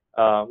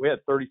 We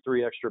had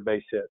 33 extra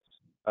base hits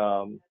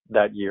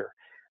that year.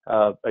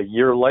 A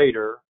year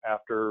later,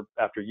 after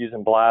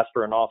using Blast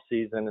for an off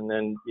season and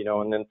then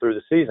through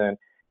the season,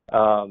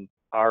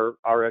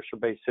 our extra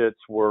base hits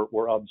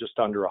were up just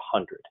under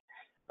 100.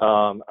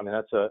 I mean,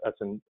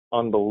 that's an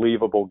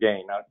unbelievable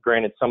gain. Now,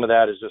 granted, some of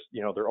that is just,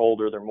 they're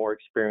older, they're more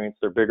experienced,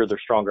 they're bigger, they're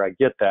stronger. I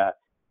get that.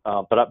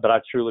 But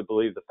I truly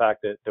believe the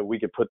fact that we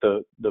could put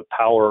the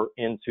power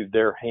into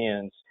their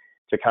hands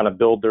to kind of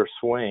build their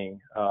swing,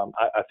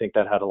 I think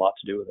that had a lot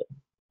to do with it.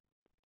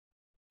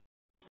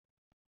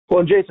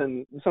 Well,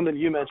 Jason, something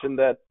you mentioned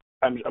that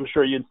I'm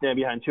sure you'd stand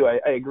behind too.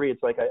 I agree.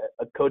 It's like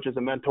a coach is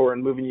a mentor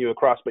and moving you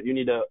across, but you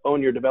need to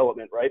own your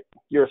development, right?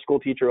 You're a school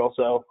teacher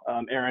also.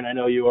 Aaron, I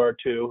know you are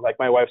too. Like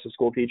my wife's a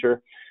school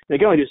teacher. You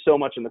can only do so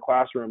much in the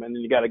classroom, and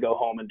then you got to go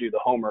home and do the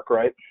homework,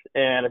 right?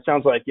 And it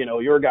sounds like,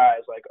 your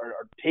guys like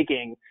are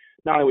taking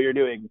not only what you're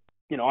doing,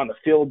 on the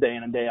field day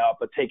in and day out,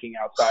 but taking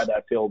outside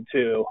that field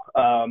too.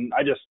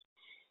 I just,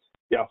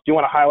 do you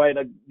want to highlight,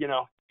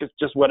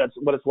 just what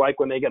it's like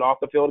when they get off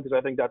the field? Because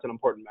I think that's an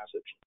important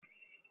message.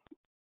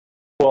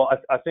 Well,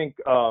 I think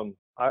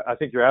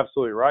you're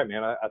absolutely right,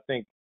 man. I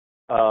think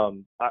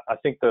the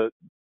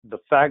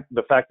fact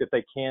that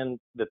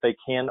they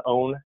can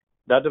own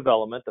that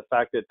development, the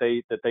fact that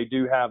they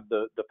do have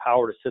the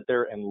power to sit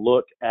there and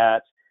look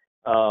at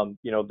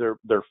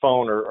their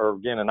phone or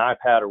again an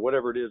iPad or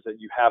whatever it is that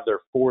you have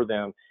there for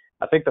them.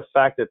 I think the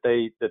fact that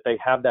they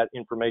have that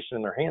information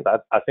in their hands,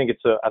 I think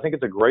it's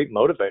a great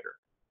motivator.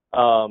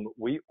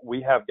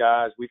 We've had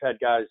guys,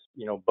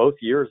 both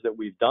years that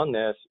we've done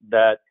this,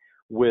 that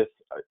with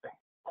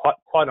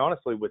quite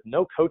honestly, with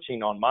no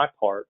coaching on my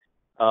part,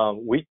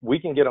 we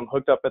can get them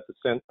hooked up at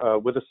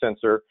with a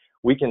sensor.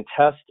 We can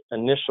test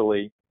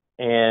initially,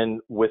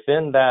 and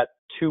within that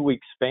 2-week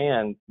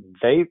span,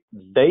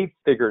 they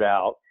figured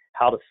out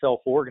how to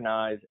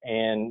self-organize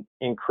and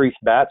increase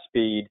bat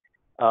speed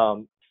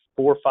 4,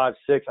 5,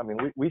 6. I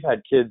mean, we've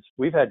had kids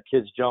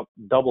jump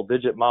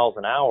double-digit miles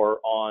an hour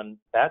on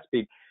bat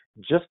speed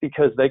just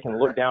because they can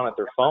look down at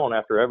their phone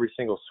after every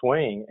single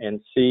swing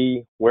and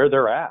see where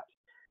they're at.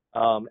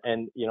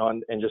 And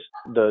just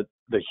the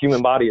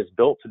human body is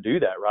built to do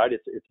that, right?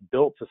 It's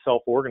built to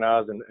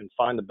self-organize and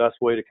find the best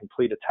way to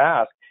complete a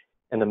task.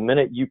 And the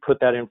minute you put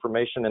that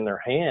information in their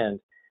hand,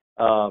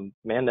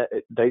 man,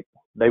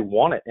 they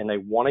want it and they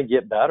want to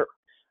get better.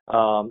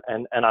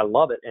 And I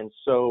love it. And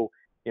so,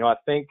 I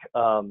think,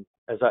 I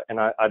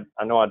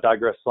know I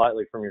digress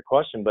slightly from your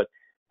question, but,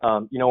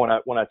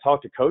 when I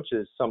talk to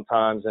coaches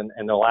sometimes and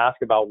they'll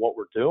ask about what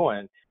we're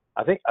doing,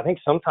 I think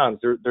sometimes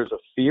there's a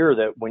fear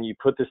that when you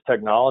put this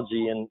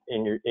technology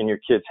in your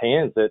kids'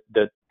 hands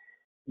that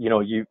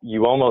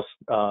you almost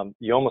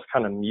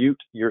kind of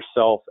mute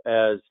yourself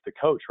as the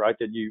coach, right?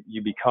 That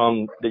you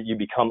become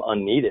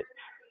unneeded.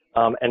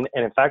 And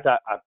in fact,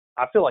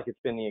 I feel like it's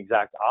been the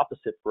exact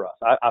opposite for us.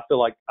 I feel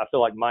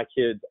like my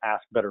kids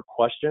ask better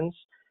questions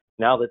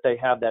now that they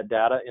have that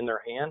data in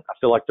their hand. I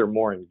feel like they're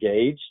more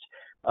engaged.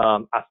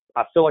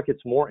 I feel like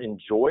it's more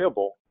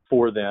enjoyable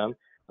for them.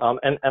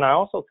 And I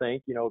also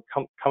think,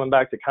 coming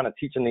back to kind of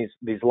teaching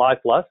these life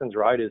lessons,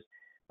 right, is,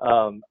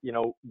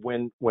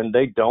 when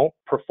they don't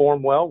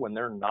perform well, when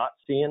they're not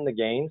seeing the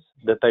gains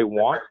that they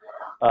want,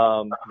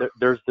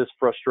 there's this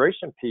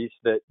frustration piece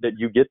that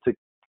you get to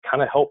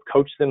kind of help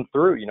coach them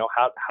through.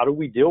 How do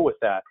we deal with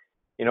that?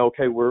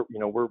 Okay, we're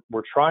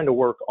trying to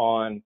work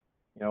on,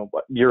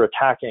 your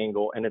attack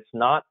angle, and it's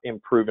not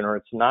improving or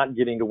it's not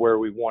getting to where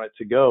we want it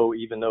to go,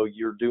 even though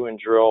you're doing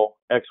drill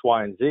X,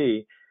 Y, and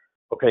Z.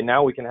 Okay,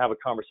 now we can have a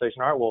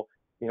conversation. All right, well,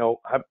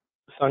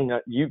 son,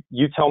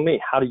 you tell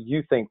me, how do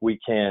you think we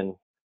can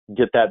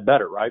get that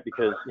better, right?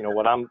 Because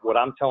what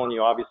I'm telling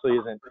you obviously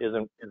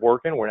isn't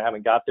working. We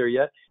haven't got there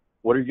yet.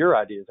 What are your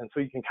ideas? And so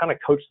you can kind of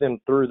coach them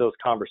through those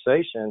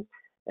conversations,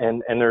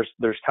 and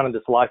there's kind of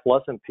this life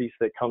lesson piece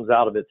that comes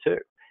out of it too.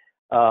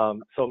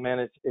 So man,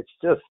 it's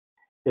just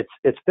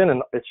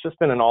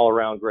been an all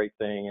around great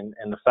thing,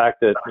 and the fact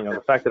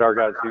that our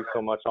guys do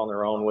so much on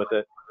their own with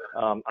it,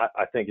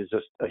 I think is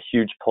just a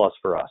huge plus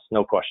for us,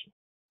 no question.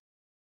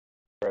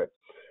 Right.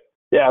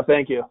 Yeah,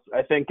 thank you.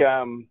 I think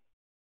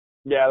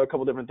there are a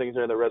couple different things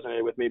there that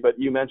resonated with me, but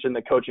you mentioned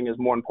that coaching is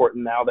more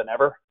important now than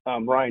ever.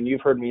 Ryan,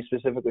 you've heard me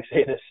specifically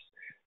say this,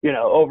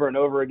 over and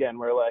over again,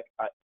 where like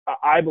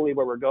I believe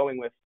where we're going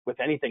with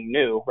anything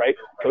new, right?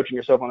 Coaching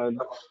yourself on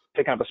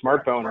picking up a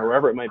smartphone or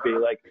wherever it might be,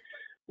 like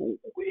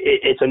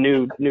it's a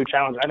new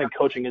challenge. I think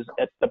coaching is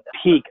at the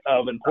peak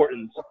of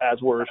importance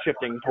as we're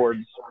shifting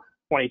towards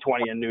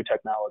 2020 and new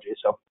technology.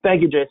 So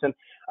thank you, Jason.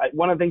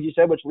 One of the things you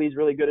said, which leads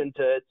really good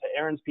into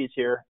Aaron's piece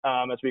here,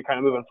 as we kind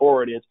of moving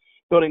forward, is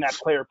building that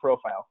player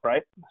profile,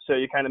 right? So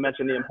you kind of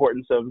mentioned the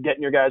importance of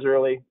getting your guys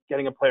early,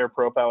 getting a player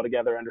profile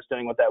together,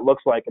 understanding what that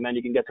looks like, and then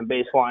you can get some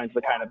baselines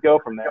to kind of go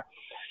from there.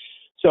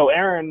 So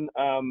Aaron,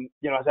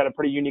 has had a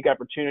pretty unique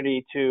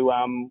opportunity to,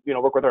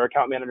 work with our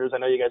account managers. I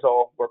know you guys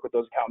all work with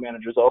those account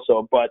managers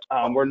also, but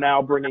we're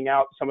now bringing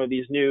out some of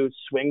these new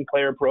swing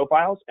player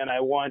profiles, and I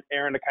want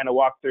Aaron to kind of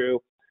walk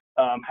through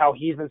how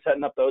he's been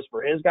setting up those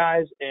for his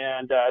guys,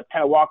 and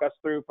kind of walk us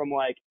through from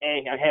like,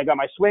 hey, I got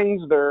my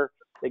swings.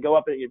 They go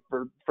up,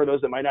 for those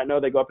that might not know,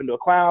 they go up into a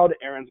cloud.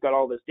 Aaron's got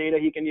all this data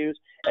he can use,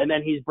 and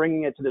then he's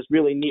bringing it to this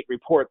really neat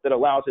report that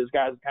allows his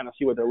guys to kind of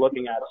see what they're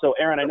looking at. So,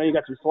 Aaron, I know you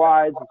got some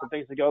slides and some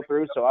things to go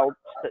through, so I'll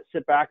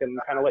sit back and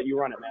kind of let you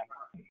run it, man.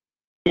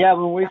 Yeah,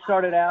 when we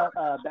started out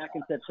back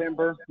in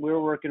September, we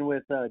were working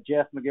with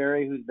Jeff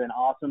McGarry, who's been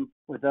awesome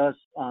with us.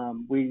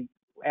 We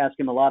ask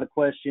him a lot of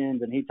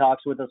questions, and he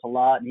talks with us a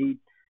lot, and he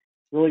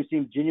really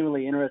seemed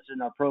genuinely interested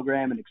in our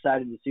program and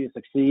excited to see us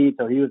succeed.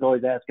 So he was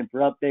always asking for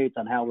updates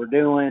on how we're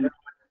doing.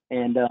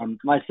 And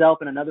myself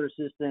and another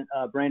assistant,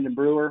 Brandon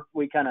Brewer,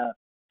 we kind of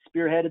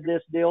spearheaded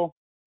this deal.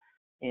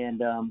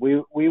 And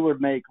we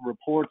would make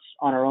reports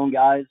on our own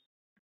guys.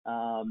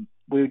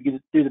 We would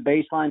do the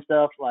baseline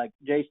stuff like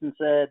Jason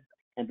said,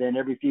 and then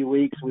every few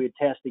weeks we would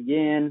test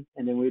again,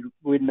 and then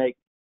we'd make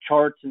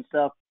charts and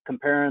stuff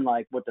comparing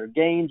like what their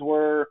gains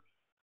were,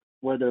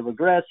 where they're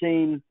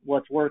regressing,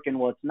 what's working,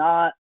 what's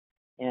not.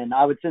 And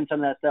I would send some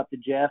of that stuff to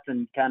Jeff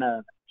and kind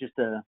of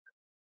to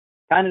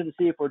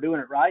see if we're doing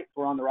it right, if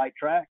we're on the right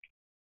track,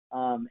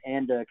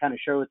 and to kind of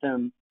share with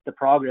him the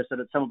progress that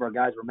some of our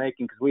guys were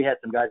making, because we had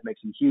some guys make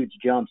some huge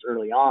jumps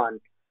early on.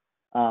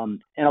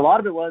 And a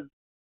lot of it was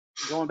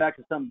going back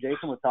to something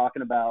Jason was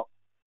talking about.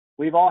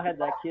 We've all had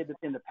that kid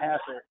in the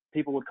past that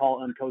people would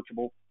call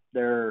uncoachable.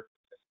 They're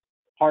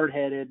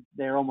hard-headed.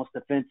 They're almost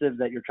defensive,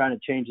 that you're trying to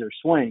change their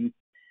swing.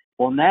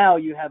 Well, now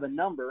you have a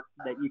number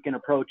that you can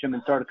approach him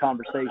and start a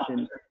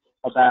conversation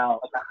about,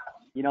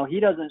 he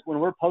doesn't, when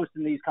we're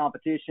posting these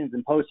competitions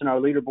and posting our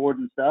leaderboards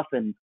and stuff,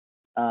 and,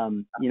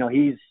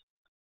 he's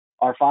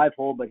our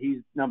 5-hole, but he's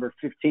number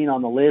 15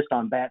 on the list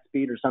on bat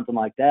speed or something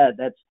like that.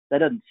 That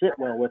doesn't sit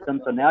well with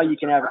them. So now you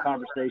can have a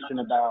conversation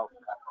about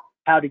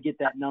how to get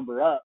that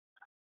number up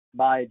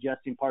by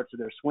adjusting parts of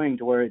their swing,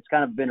 to where it's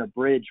kind of been a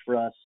bridge for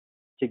us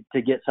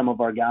to get some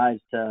of our guys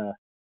to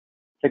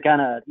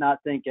kind of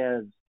not think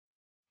as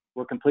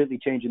we're completely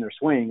changing their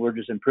swing. We're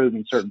just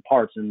improving certain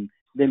parts, and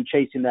them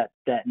chasing that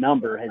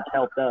number has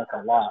helped us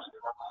a lot.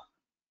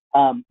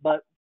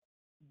 But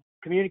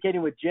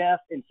communicating with Jeff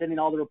and sending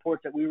all the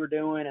reports that we were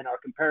doing and our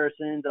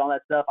comparisons and all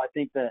that stuff, I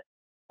think that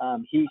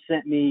he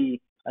sent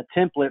me a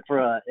template for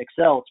a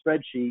Excel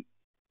spreadsheet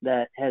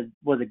that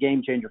was a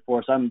game changer for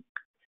us.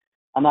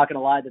 I'm not going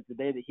to lie that the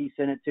day that he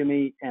sent it to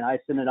me and I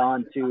sent it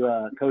on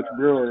to Coach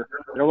Brewer,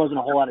 there wasn't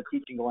a whole lot of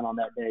teaching going on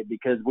that day,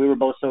 because we were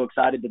both so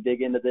excited to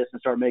dig into this and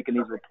start making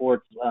these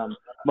reports.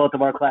 Both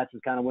of our classes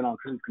kind of went on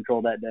cruise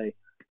control that day.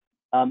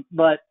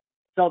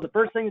 So the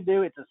first thing to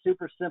do, it's a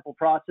super simple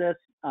process.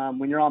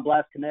 When you're on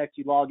Blast Connect,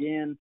 you log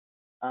in.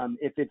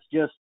 If it's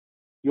just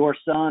your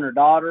son or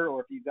daughter,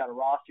 or if you've got a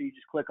roster, you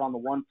just click on the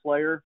one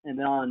player, and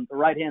then on the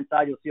right-hand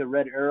side, you'll see a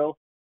red arrow.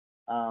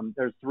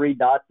 There's 3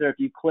 dots there. If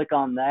you click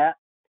on that,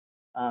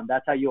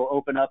 that's how you'll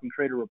open up and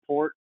create a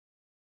report.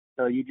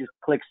 So you just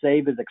click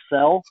Save as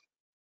Excel.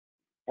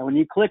 And when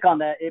you click on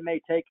that, it may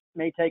take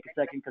a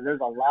second, because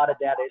there's a lot of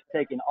data. It's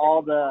taking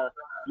all the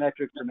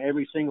metrics from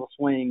every single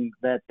swing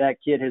that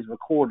kid has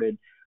recorded.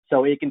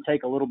 So it can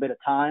take a little bit of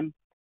time.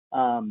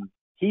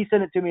 He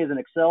sent it to me as an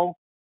Excel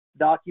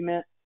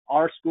document.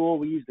 Our school,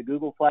 we use the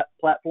Google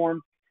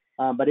platform,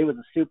 but it was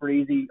a super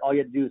easy. All you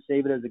had to do is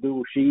save it as a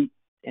Google sheet,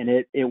 and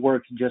it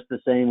works just the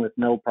same with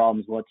no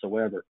problems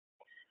whatsoever.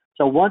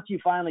 So once you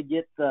finally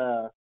get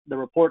the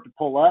report to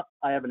pull up,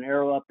 I have an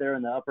arrow up there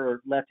in the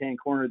upper left-hand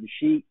corner of the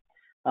sheet.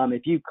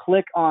 If you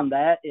click on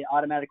that, it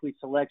automatically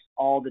selects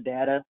all the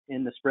data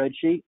in the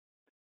spreadsheet.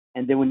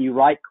 And then when you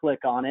right-click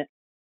on it,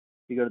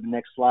 you go to the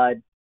next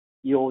slide,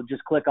 you'll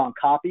just click on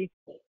copy.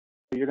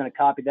 So you're going to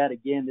copy that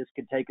again. This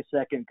could take a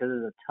second, because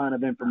there's a ton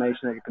of information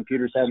that your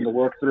computer's having to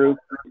work through.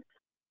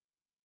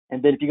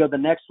 And then if you go to the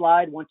next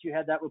slide, once you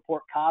have that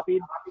report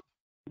copied,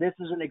 this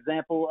is an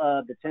example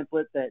of the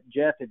template that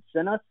Jeff had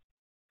sent us.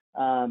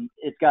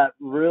 It's got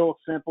real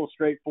simple,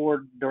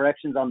 straightforward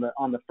directions on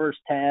the first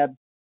tab.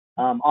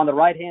 On the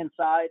right-hand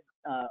side,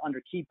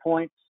 under key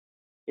points,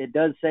 it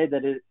does say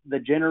that the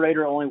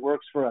generator only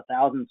works for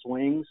 1,000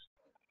 swings.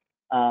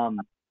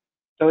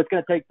 So it's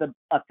going to take the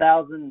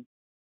 1,000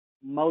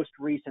 most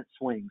recent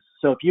swings.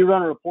 So if you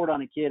run a report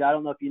on a kid, I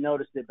don't know if you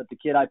noticed it, but the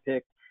kid I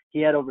picked, he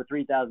had over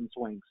 3,000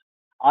 swings.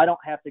 I don't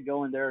have to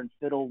go in there and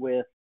fiddle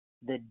with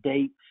the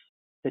dates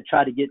to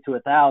try to get to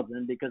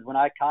 1,000, because when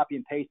I copy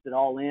and paste it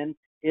all in,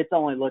 it's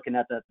only looking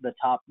at the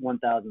top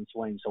 1,000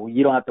 swings. So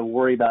you don't have to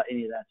worry about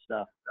any of that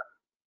stuff.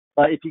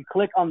 But if you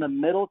click on the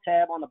middle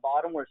tab on the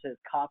bottom where it says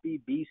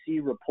Copy BC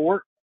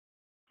Report,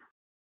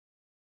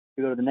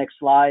 you go to the next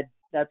slide,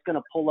 that's going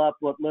to pull up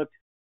what looked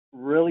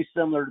really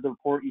similar to the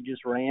report you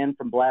just ran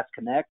from Blast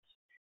Connect.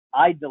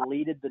 I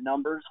deleted the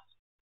numbers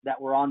that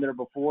were on there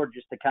before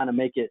just to kind of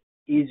make it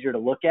easier to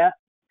look at,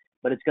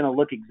 but it's going to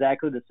look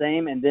exactly the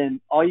same. And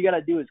then all you got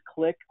to do is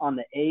click on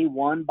the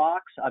A1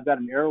 box. I've got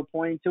an arrow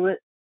pointing to it.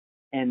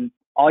 And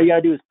all you got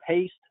to do is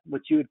paste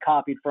what you had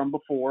copied from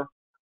before.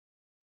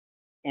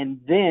 And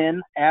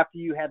then after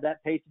you have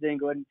that pasted in,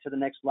 go ahead to the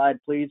next slide,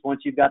 please.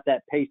 Once you've got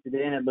that pasted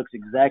in, it looks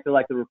exactly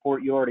like the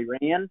report you already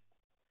ran.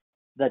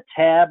 The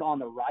tab on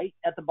the right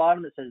at the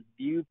bottom that says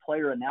View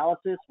Player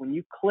Analysis, when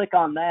you click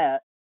on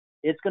that,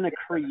 it's going to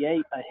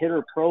create a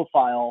hitter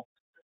profile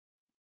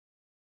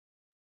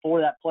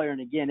for that player.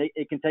 And again,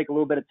 it can take a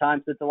little bit of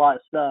time since it's a lot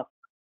of stuff.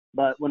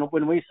 But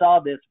when we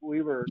saw this,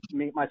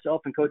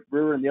 myself and Coach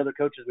Brewer and the other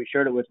coaches we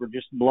shared it with were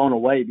just blown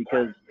away,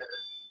 because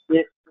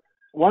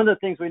one of the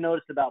things we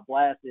noticed about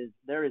Blast is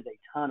there is a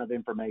ton of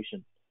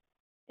information,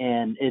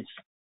 and it's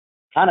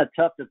kind of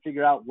tough to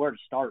figure out where to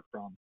start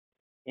from.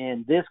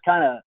 And this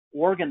kind of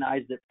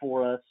organized it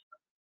for us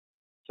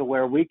to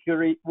where we've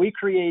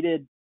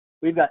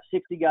got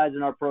 60 guys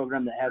in our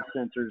program that have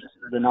sensors,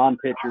 the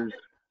non-pitchers,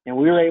 and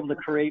we were able to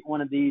create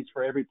one of these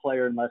for every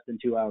player in less than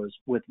 2 hours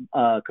with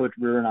Coach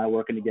Brewer and I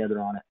working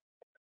together on it.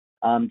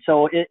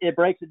 So it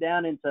breaks it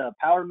down into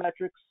power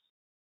metrics,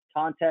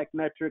 contact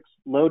metrics,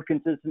 load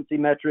consistency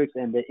metrics,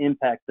 and the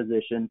impact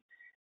position.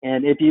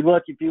 And if you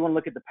want to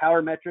look at the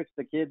power metrics,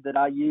 the kid that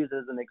I use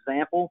as an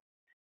example,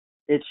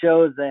 it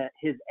shows that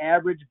his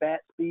average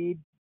bat speed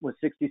was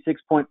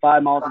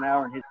 66.5 miles an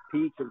hour, and his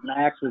peak, his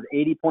max, was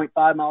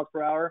 80.5 miles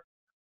per hour.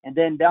 And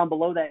then down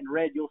below that in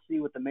red, you'll see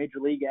what the major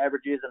league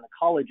average is and the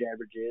college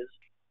average is.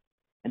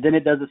 And then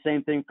it does the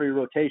same thing for your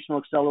rotational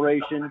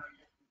acceleration.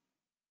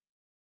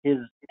 His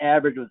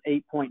average was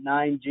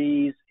 8.9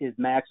 Gs. His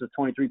max was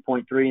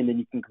 23.3, and then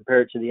you can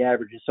compare it to the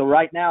averages. So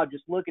right now,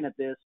 just looking at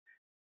this,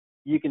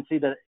 you can see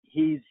that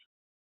his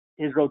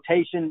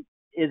rotation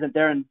isn't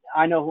there. And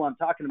I know who I'm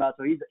talking about,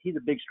 so he's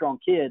a big, strong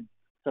kid.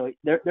 So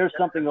there's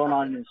something going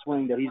on in his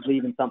swing that he's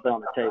leaving something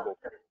on the table.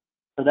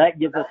 So that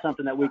gives us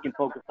something that we can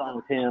focus on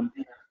with him.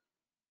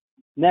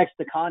 Next,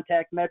 the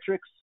contact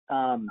metrics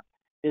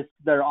is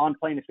their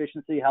on-plane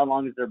efficiency. How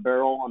long is their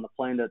barrel on the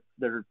plane that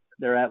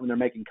they're at when they're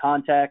making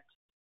contact?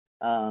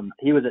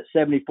 He was at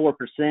 74%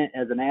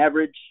 as an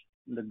average.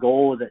 The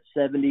goal is at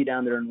 70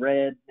 down there in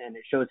red, and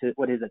it shows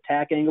what his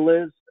attack angle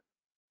is.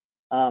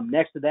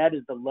 Next to that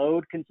is the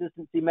load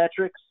consistency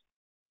metrics.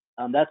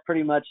 That's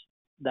pretty much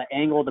the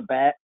angle of the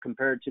bat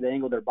compared to the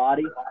angle of their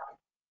body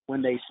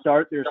when they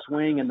start their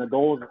swing, and the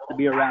goal is to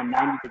be around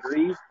 90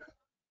 degrees.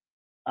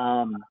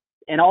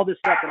 And all this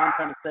stuff that I'm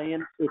kind of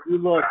saying, if you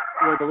look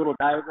where the little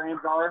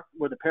diagrams are,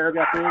 where the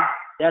paragraph is,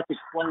 that's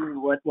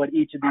explaining what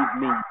each of these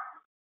mean.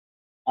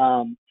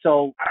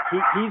 So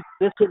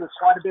this kid was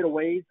quite a bit of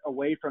ways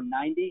away from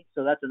 90,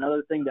 so that's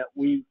another thing that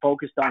we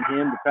focused on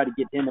him to try to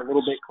get him a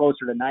little bit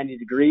closer to 90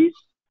 degrees.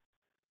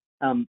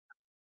 And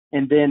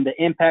then the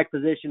impact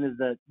position is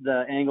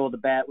the angle of the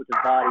bat with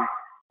his body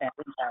at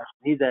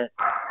impact.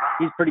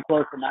 He's pretty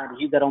close to 90.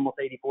 He's at almost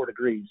 84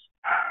 degrees.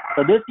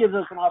 So this gives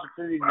us an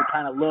opportunity to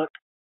kind of look.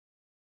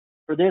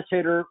 For this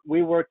hitter,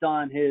 we worked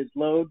on his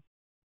load,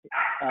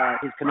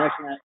 his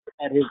connection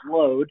at his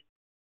load,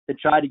 to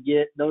try to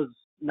get those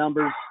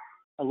numbers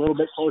a little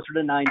bit closer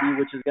to 90,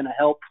 which is going to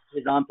help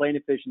his on-plane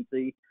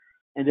efficiency.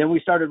 And then we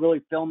started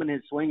really filming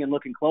his swing and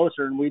looking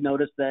closer, and we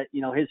noticed that,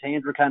 his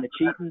hands were kind of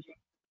cheating.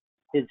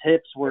 His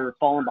hips were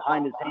falling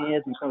behind his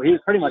hands, and so he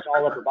was pretty much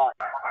all upper body,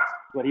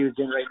 what he was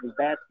generating his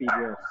bat speed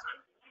with.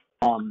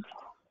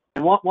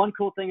 And one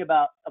cool thing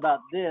about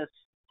this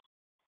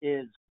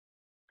is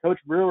Coach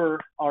Brewer,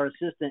 our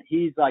assistant,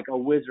 he's like a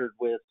wizard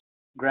with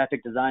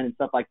graphic design and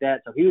stuff like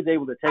that. So he was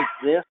able to take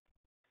this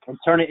and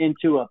turn it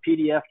into a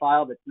PDF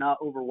file that's not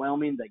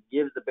overwhelming, that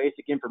gives the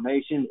basic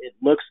information. It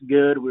looks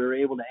good. We were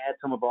able to add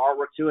some of our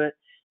artwork to it,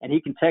 and he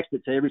can text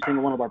it to every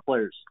single one of our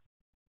players.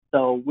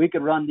 So we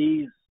could run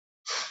these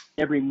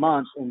every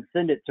month and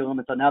send it to them.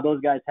 And so now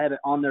those guys have it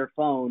on their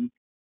phone,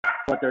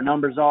 what their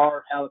numbers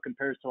are, how it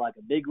compares to like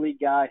a big league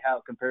guy, how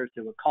it compares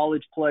to a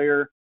college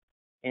player.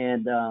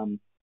 And,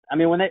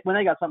 when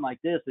they got something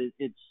like this,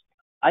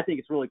 I think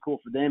it's really cool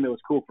for them. It was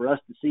cool for us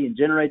to see and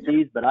generate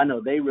these, but I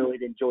know they really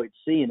enjoyed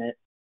seeing it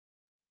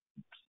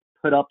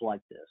put up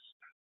like this.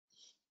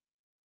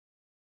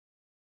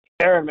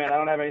 Aaron, man, I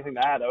don't have anything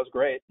to add. That was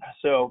great.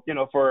 So,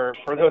 for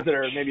those that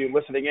are maybe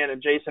listening in,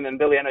 and Jason and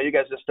Billy, I know you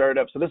guys just started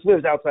up. So this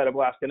lives outside of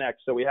Blast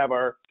Connect. So we have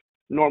our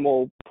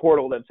normal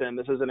portal that's in.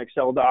 This is an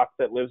Excel doc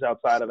that lives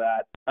outside of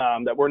that,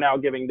 that we're now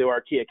giving to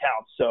our key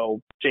accounts.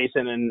 So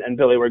Jason and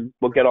Billy,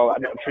 we'll get all that.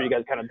 I'm sure you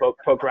guys kind of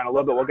poke around a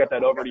little bit. We'll get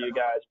that over to you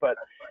guys. But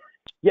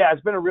yeah,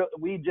 it's been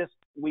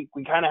we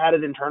kind of had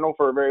it internal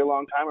for a very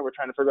long time, and we're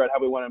trying to figure out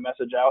how we want to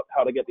message out,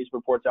 how to get these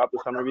reports out to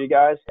some of you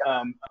guys.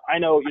 I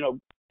know,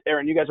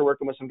 Aaron, you guys are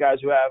working with some guys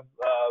who have,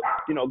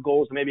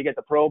 goals to maybe get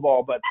the pro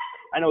ball, but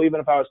I know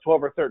even if I was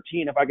 12 or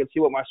 13, if I could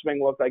see what my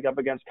swing looked like up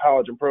against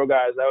college and pro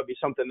guys, that would be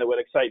something that would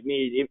excite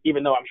me,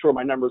 even though I'm sure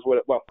my numbers would,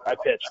 I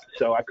pitched,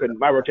 so I couldn't,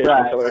 my rotation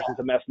acceleration's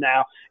a mess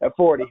now at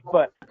 40,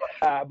 but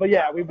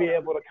yeah, we'd be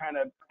able to kind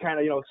of,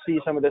 see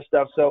some of this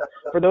stuff. So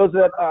for those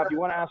that, if you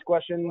want to ask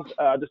questions,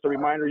 just a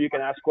reminder, you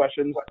can ask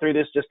questions through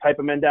this, just type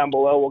them in down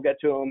below. We'll get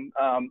to them,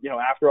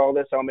 after all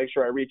this. I'll make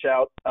sure I reach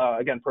out,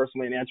 again,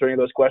 personally and answer any of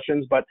those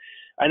questions. But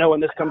I know when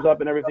this comes up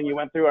and everything you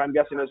went through, I'm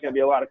guessing there's going to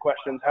be a lot of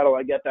questions. How do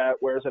I get that?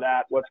 Where's it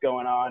at? What's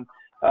going on?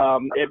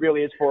 It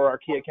really is for our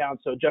key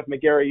accounts. So Jeff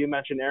McGarry, you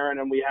mentioned Aaron,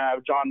 and we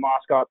have John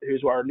Moscott,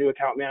 who's our new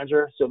account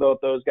manager. So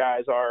those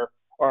guys are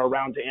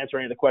around to answer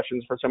any of the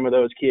questions for some of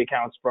those key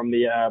accounts from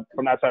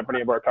that side for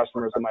any of our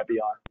customers that might be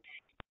on.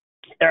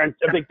 Aaron,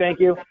 a big thank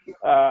you.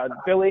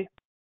 Billy,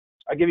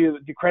 I give you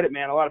the credit,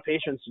 man. A lot of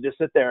patience to just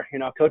sit there. You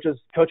know, coaches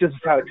is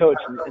how to coach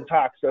and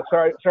talk. So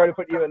sorry to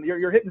put you in.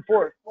 You're hitting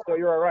fourth, so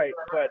you're all right.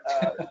 But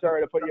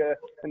sorry to put you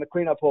in the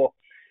cleanup hole.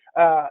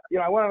 You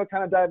know, I wanted to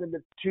kind of dive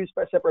into two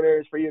separate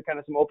areas for you, kind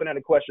of some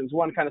open-ended questions.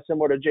 One kind of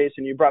similar to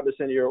Jason. You brought this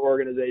into your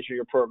organization,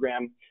 your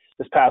program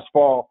this past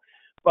fall,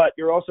 but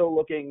you're also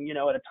looking, you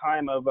know, at a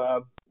time of,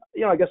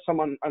 you know, I guess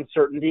some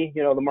uncertainty,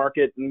 you know, the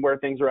market and where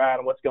things are at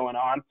and what's going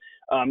on.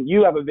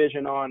 You have a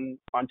vision on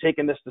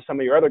taking this to some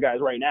of your other guys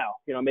right now,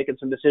 you know, making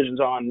some decisions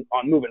on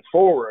moving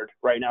forward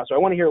right now. So I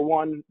want to hear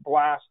one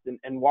blast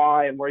and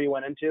why and where you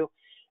went into,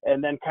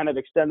 and then kind of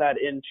extend that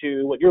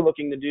into what you're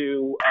looking to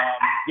do,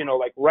 you know,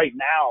 like right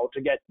now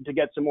to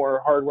get some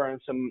more hardware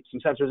and some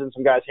sensors in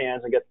some guys'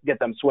 hands and get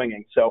them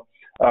swinging. So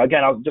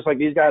again, I'll just like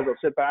these guys, I'll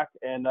sit back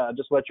and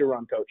just let you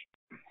run, Coach.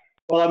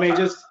 Well, I mean,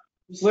 just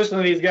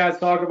listening to these guys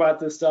talk about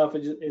this stuff,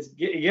 it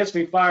gets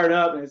me fired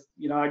up. And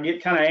you know, I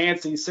get kind of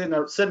antsy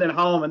sitting at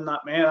home and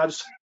not, man, I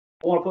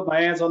want to put my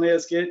hands on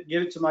this, get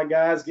it to my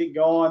guys, get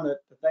going. The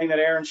thing that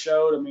Aaron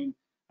showed, I mean,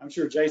 I'm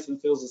sure Jason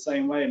feels the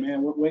same way,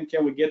 man. When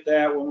can we get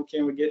that? When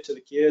can we get to the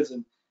kids?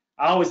 And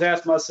I always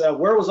ask myself,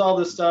 where was all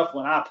this stuff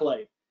when I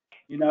played?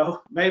 You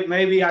know,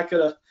 maybe I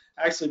could have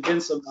actually been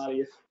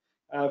somebody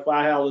if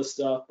I had all this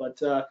stuff.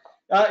 But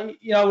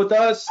you know, with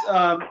us,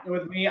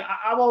 with me,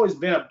 I've always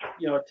been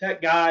a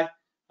tech guy.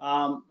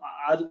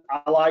 I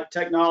like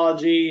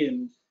technology,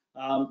 and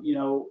you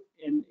know,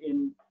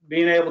 in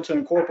being able to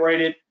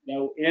incorporate it, you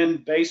know, in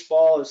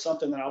baseball is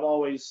something that I've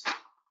always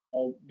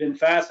been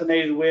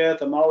fascinated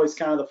with. I'm always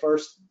kind of the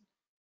first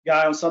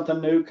guy when something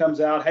new comes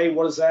out. Hey,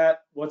 what is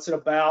that? What's it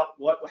about?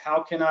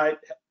 How can I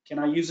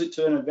use it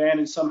to an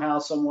advantage somehow,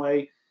 some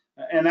way?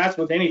 And that's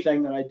with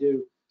anything that I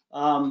do.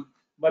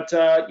 But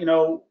you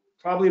know,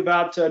 probably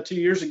about 2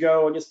 years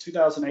ago, I guess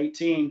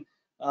 2018,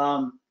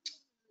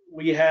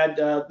 we had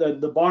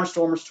the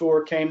Barnstormers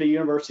tour came to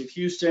University of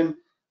Houston.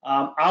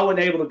 I wasn't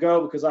able to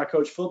go because I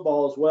coach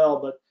football as well,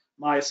 but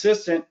my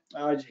assistant,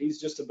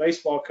 he's just a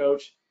baseball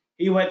coach.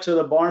 He went to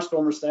the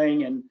Barnstormers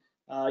thing, and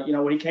you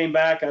know, when he came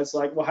back, I was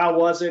like, well, how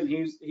was it? And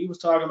he was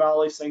talking about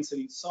all these things that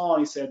he saw,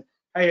 and he said,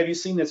 hey, have you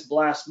seen this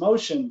blast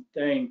motion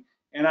thing?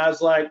 And I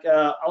was like,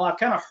 well, I've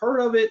kind of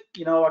heard of it.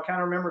 You know, I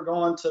kind of remember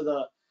going to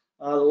the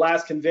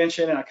last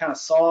convention, and I kind of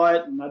saw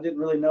it, and I didn't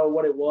really know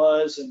what it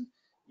was. And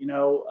you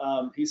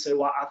know, he said,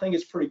 well, I think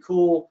it's pretty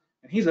cool.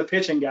 And he's a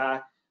pitching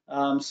guy,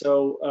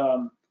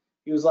 so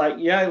he was like,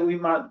 yeah, we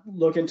might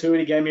look into it.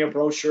 He gave me a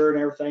brochure and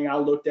everything. I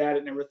looked at it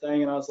and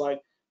everything, and I was like,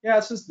 yeah,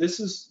 this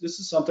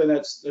is something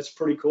that's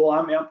pretty cool.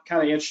 I'm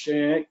kind of interested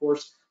in it. Of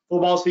course,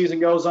 football season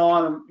goes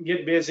on and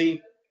get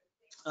busy,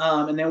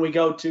 and then we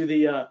go to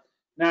the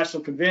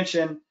national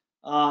convention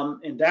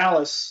in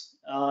Dallas,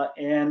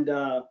 and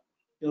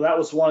you know, that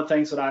was one of the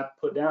things that I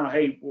put down.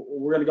 Hey,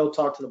 we're going to go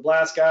talk to the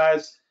Blast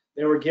guys.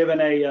 They were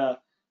given a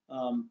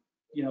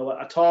you know,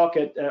 a talk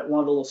at one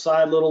of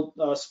the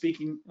little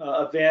speaking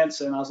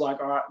events, and I was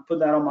like, all right, put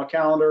that on my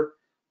calendar.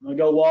 I'm gonna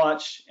go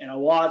watch, and I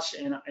watched,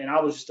 and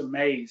I was just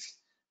amazed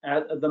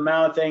at the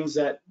amount of things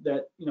that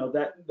you know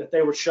that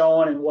they were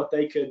showing, and what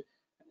they could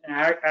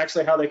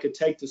actually, how they could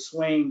take the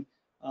swing,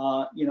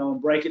 you know,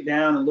 and break it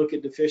down and look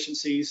at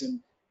deficiencies.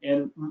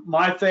 And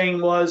my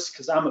thing was,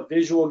 because I'm a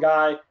visual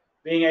guy,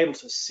 being able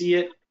to see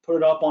it, put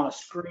it up on a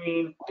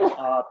screen,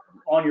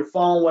 on your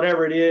phone,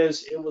 whatever it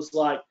is, it was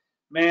like,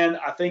 man,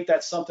 I think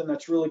that's something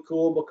that's really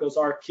cool, because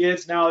our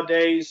kids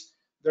nowadays,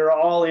 they're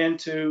all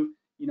into,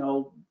 you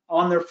know,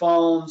 on their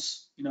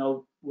phones, you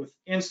know, with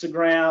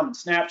Instagram and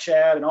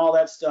Snapchat and all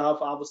that stuff.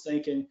 I was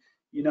thinking,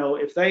 you know,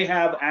 if they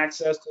have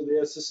access to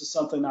this is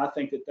something I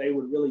think that they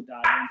would really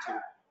dive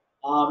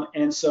into.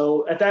 And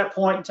so at that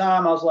point in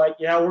time, I was like,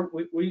 yeah,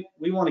 we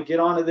want to get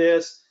onto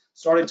this.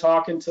 Started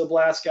talking to the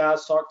Blast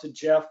guys, talked to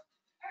Jeff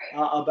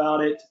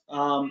about it.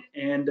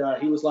 And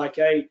he was like,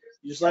 hey,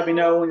 you just let me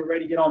know when you're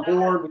ready to get on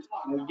board.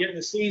 We get in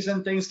the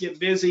season, things get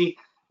busy.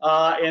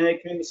 And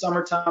it came to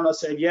summertime. I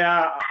said,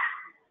 yeah,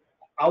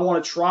 I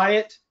want to try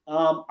it.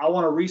 I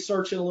want to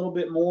research it a little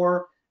bit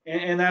more.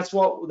 And that's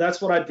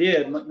what I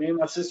did. Me and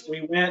my sister,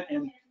 we went,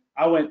 and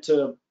I went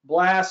to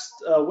Blast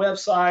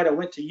website. I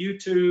went to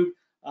YouTube.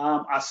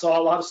 I saw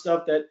a lot of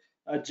stuff that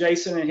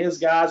Jason and his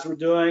guys were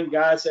doing,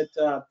 guys at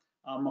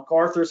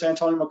MacArthur, San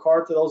Antonio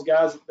MacArthur, those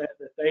guys that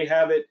they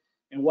have it,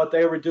 and what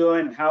they were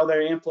doing and how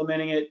they're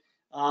implementing it.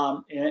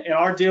 And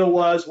our deal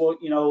was, well,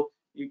 you know,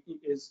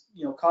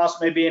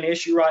 cost may be an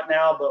issue right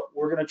now, but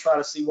we're going to try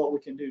to see what we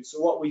can do. So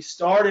what we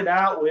started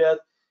out with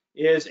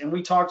is, and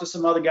we talked to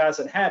some other guys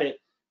that had it,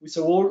 we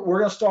said, well, we're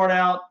going to start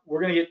out, we're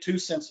going to get 2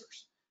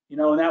 sensors, you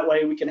know, and that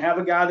way we can have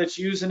a guy that's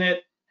using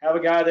it, have a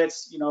guy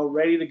that's, you know,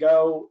 ready to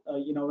go,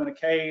 you know, in a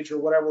cage or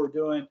whatever we're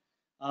doing.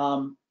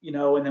 You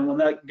know, and then when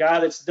that guy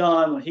that's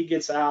done, when he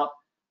gets out,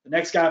 the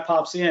next guy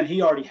pops in,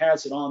 he already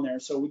has it on there,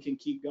 so we can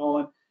keep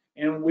going.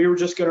 And we were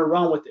just going to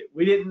run with it.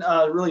 We didn't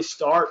really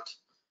start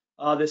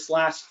this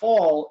last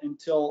fall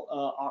until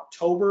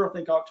October. I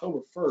think October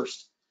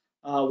 1st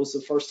was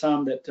the first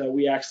time that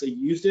we actually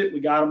used it. We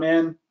got them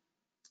in,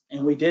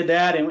 and we did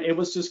that, and it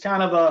was just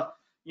kind of a,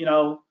 you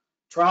know,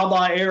 trial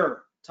by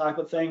error type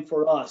of thing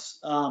for us.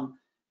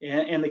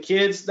 And the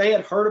kids, they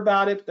had heard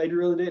about it, but they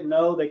really didn't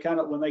know. They kind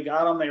of, when they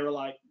got them, they were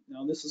like, you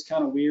know, this is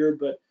kind of weird,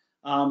 but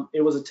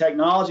it was a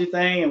technology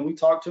thing, and we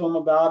talked to them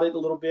about it a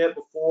little bit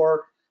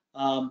before.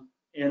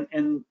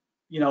 And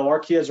you know, our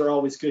kids are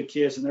always good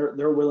kids, and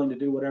they're willing to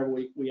do whatever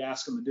we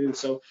ask them to do.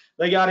 So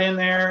they got in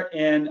there,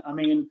 and I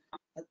mean,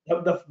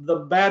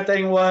 the bad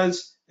thing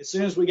was, as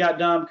soon as we got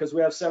done, because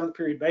we have 7th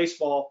period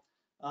baseball,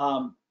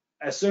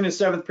 as soon as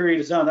 7th period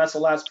is done, that's the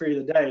last period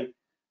of the day,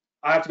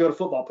 I have to go to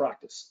football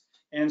practice.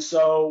 And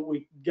so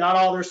we got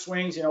all their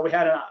swings. You know, we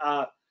had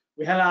an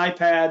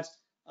iPad,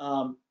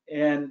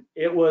 and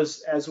it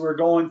was, as we're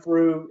going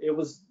through, it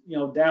was, you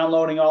know,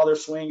 downloading all their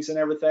swings and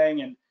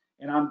everything.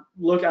 And I'm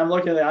looking at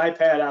the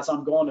iPad as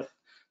I'm going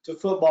to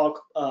football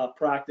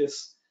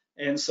practice.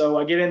 And so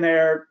I get in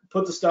there,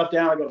 put the stuff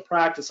down, I go to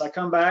practice. I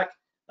come back,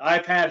 the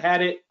iPad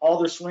had it, all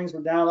their swings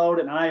were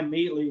downloaded, and I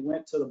immediately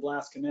went to the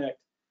Blast Connect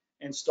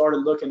and started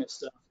looking at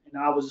stuff.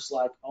 And I was just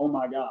like, oh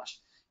my gosh,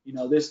 you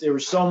know, there were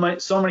so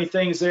many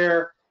things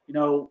there. You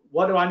know,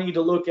 what do I need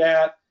to look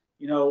at?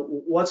 You know,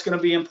 what's going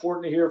to be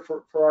important to hear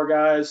for our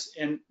guys?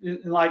 And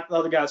like the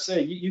other guys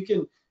say,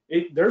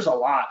 there's a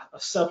lot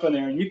of stuff in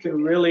there, and you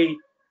can really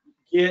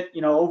get,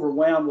 you know,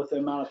 overwhelmed with the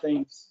amount of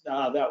things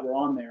that were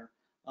on there.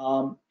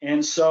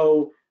 And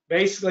so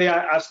basically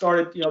I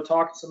started, you know,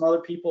 talking to some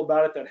other people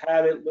about it that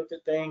had it, looked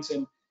at things,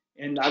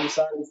 and I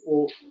decided,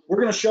 well,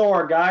 we're going to show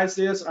our guys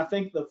this. I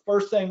think the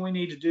first thing we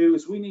need to do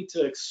is we need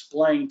to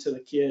explain to the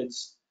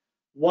kids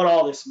what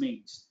all this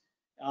means.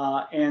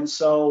 And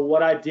so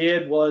what I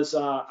did was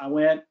I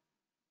went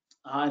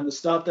and the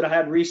stuff that I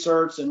had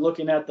researched and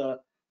looking at the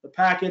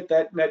packet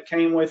that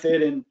came with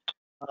it, and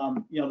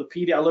you know, the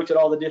PDF. I looked at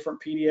all the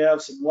different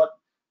PDFs and what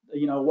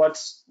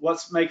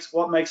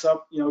makes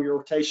up, you know, your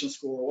rotation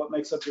score, what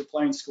makes up your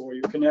playing score,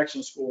 your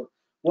connection score,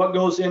 what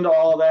goes into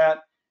all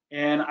that.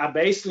 And I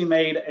basically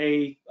made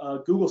a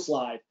Google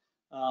slide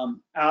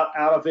out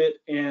of it,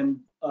 and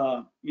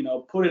you know,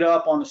 put it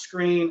up on the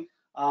screen.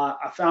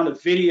 I found a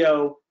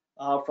video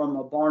from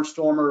a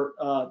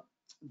barnstormer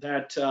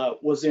that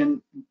was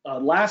in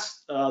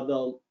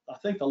I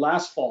think the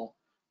last fall,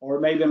 or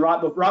it may have been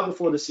right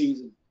before the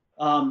season.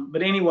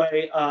 But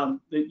anyway,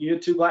 you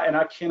had two guys, and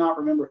I cannot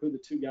remember who the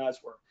two guys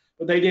were,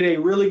 but they did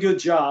a really good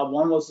job.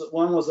 One was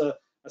a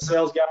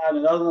sales guy, and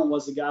another one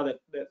was the guy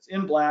that's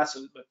in Blast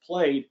but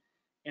played,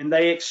 and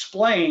they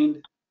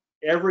explained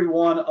every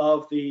one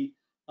of the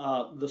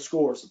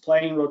scores, the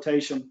playing,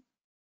 rotation,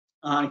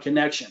 and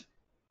connection.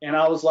 And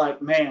I was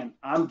like, man,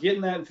 I'm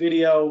getting that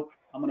video.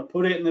 I'm going to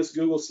put it in this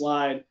Google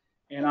slide,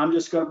 and I'm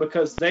just going to,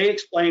 because they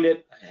explained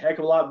it a heck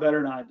of a lot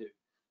better than I do.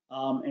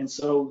 And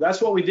so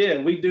that's what we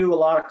did. We do a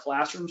lot of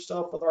classroom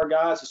stuff with our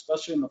guys,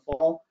 especially in the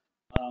fall.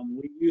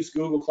 We use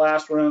Google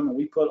Classroom, and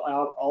we put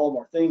out all of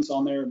our things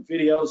on there, and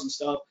videos and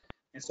stuff.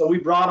 And so we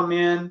brought them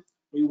in,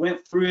 we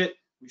went through it,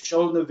 we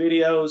showed them the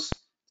videos,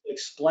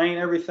 explain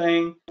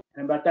everything.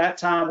 And by that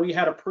time, we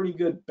had a pretty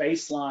good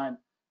baseline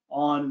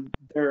on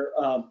their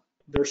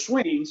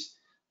swings.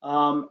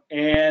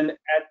 And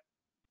at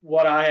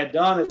what I had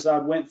done is I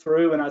went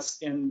through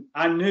and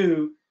I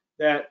knew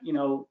that, you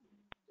know,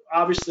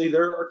 obviously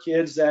there are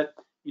kids that,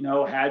 you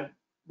know, had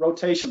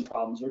rotation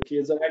problems, or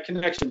kids that had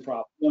connection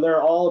problems. You know,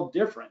 they're all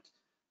different.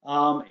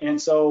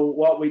 And so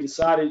what we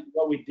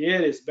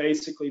did is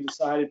basically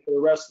decided for the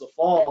rest of the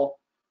fall,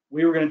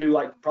 we were going to do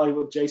like probably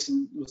what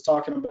Jason was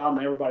talking about,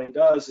 and everybody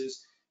does,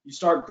 is you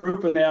start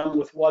grouping them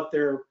with what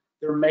their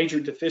major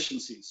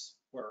deficiencies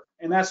were.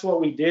 And that's what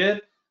we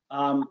did.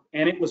 And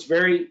it was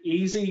very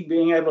easy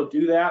being able to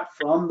do that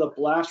from the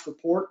Blast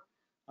report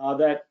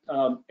that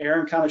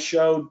Aaron kind of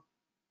showed,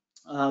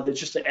 that's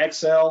just an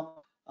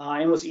Excel.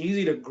 And it was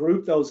easy to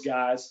group those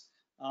guys.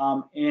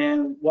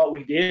 And what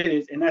we did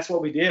is, and that's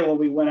what we did when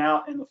we went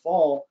out in the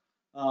fall,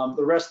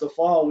 the rest of the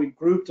fall, we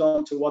grouped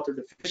them to what their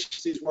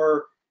deficiencies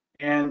were.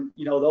 And,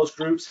 you know, those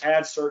groups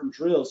had certain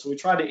drills. So we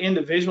tried to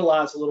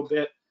individualize a little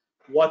bit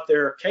what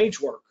their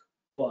cage work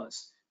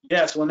was.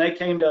 Yes, when they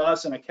came to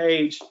us in a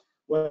cage,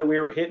 whether we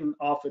were hitting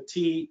off a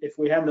tee,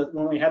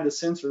 when we had the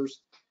sensors,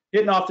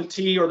 hitting off the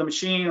tee or the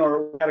machine,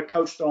 or we had a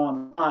coach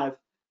throwing live,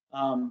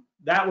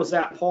 that was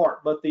that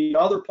part. But the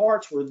other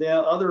parts were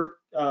other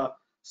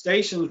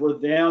stations were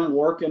them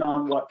working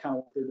on what kind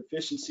of their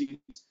deficiencies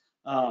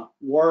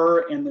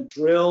were in the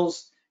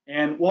drills.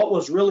 And what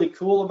was really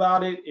cool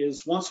about it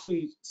is once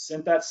we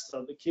sent that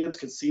stuff, the kids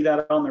could see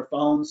that on their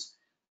phones.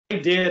 They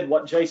did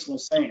what Jason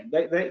was saying.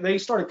 They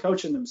started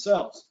coaching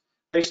themselves.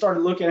 They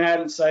started looking at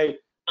it and say,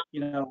 you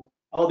know,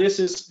 oh, this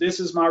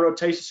is my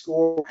rotation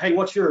score. Hey,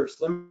 what's yours?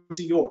 Let me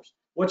see yours.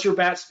 What's your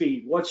bat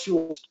speed? What's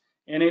yours?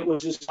 And it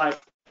was just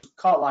like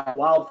caught like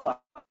wildfire.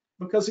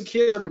 because the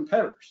kids are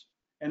competitors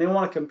and they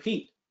want to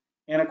compete.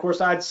 And of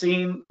course, I'd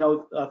seen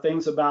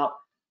things about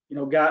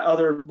got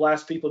other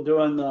blast people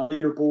doing the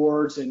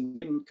leaderboards and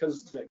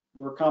because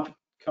we're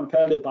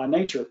competitive by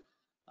nature.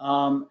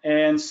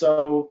 And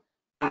so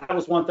that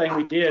was one thing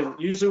we did.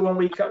 Usually when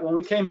we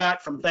came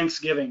back from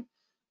Thanksgiving,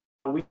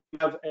 we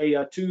have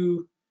a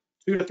 2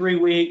 to 3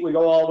 week. We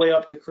go all the way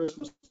up to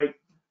Christmas break,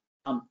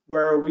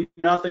 where we do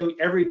nothing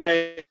every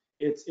day.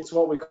 It's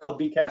what we call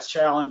BCAS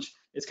challenge.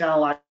 It's kind of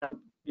like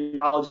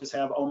colleges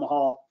have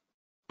Omaha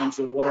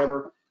or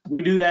whatever.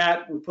 We do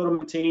that. We put them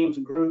in teams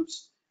and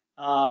groups,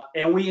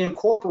 and we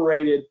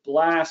incorporated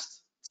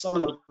some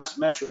of the blast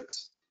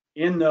metrics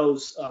in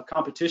those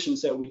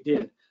competitions that we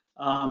did.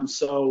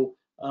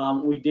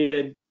 We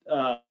did,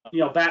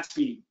 bat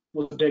speed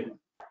was a big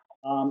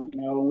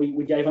one.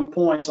 We gave them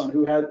points on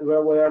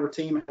whatever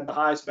team had the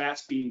highest bat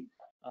speed,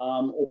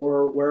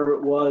 or wherever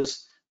it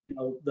was,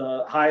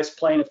 the highest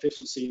playing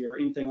efficiency or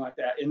anything like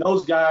that. And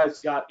those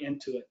guys got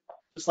into it,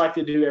 just like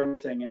they do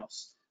everything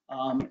else.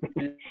 And,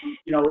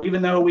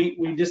 even though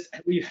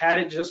we've had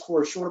it just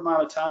for a short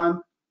amount of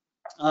time,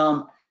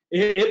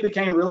 it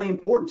became really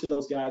important to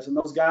those guys. And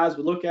those guys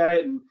would look at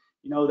it and,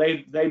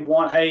 they'd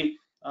want, hey,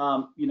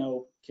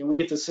 can we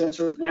get the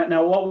sensor?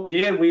 Now, what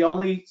we did, we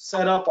only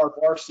set up our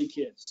varsity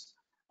kids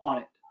on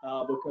it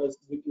because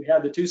we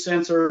had the 2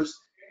 sensors,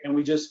 and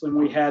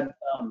we had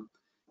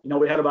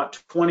about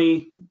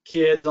 20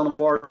 kids on the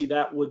varsity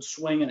that would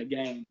swing in a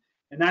game,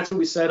 and that's what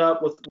we set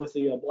up with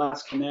the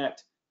Blast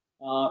Connect,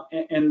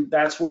 and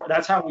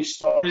that's how we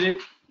started it.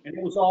 And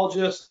it was all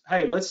just,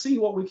 hey, let's see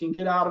what we can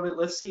get out of it.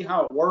 Let's see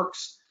how it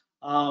works.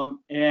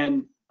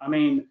 And I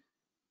mean,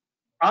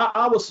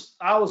 I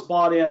was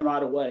bought in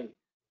right away.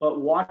 But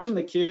watching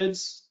the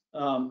kids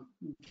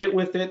get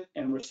with it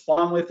and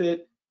respond with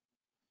it,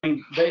 I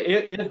mean,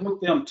 it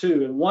hooked them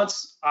too. And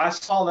once I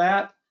saw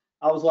that,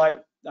 I was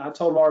like, I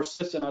told our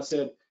assistant, I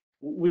said,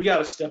 we got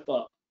to step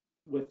up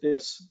with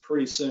this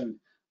pretty soon.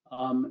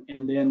 And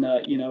then,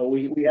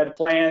 we had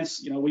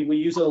plans. We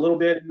use it a little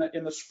bit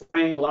in the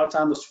spring. A lot of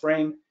time in the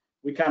spring,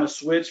 we kind of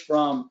switch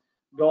from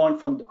going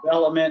from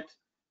development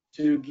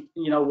to,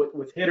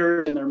 with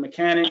hitters and their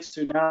mechanics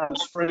to now in the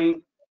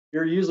spring.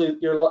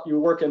 You're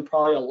working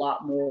probably a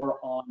lot more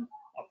on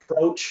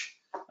approach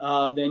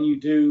than you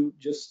do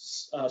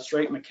just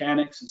straight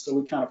mechanics, and so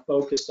we kind of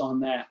focused on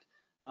that.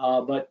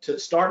 But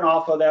starting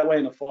off of that way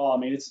in the fall, I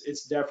mean,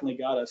 it's definitely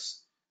got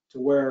us to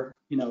where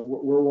we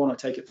want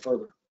to take it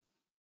further.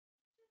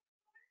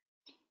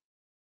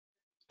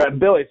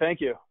 Billy,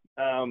 thank you.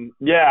 I'm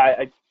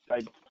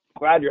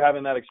glad you're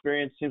having that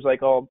experience. Seems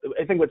like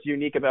I think what's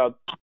unique about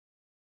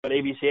what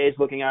ABCA is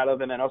looking out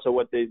of, and then also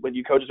what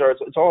you coaches are,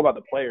 it's all about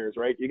the players,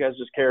 right? You guys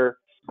just care.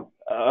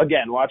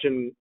 Again,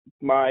 watching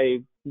my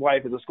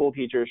wife as a school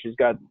teacher, she's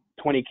got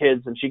 20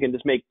 kids, and she can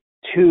just make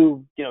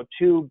two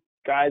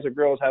guys or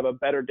girls have a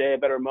better day, a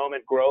better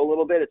moment, grow a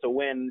little bit. It's a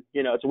win.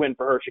 It's a win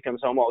for her. She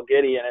comes home all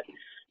giddy, and it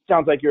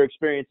sounds like your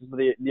experience is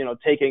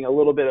taking a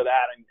little bit of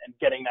that and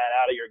getting that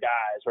out of your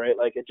guys, right?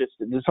 Like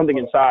there's something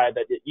inside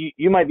that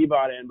you might be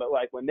bought in, but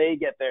like when they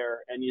get there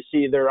and you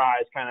see their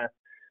eyes kind of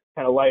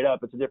light up,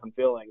 it's a different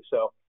feeling.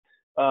 So,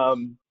 I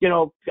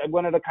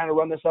wanted to kind of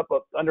run this up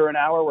under an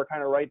hour. We're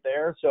kind of right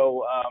there.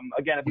 So,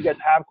 again, if you guys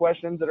have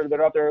questions that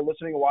are out there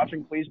listening and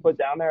watching, please put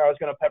down there. I was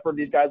going to pepper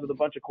these guys with a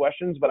bunch of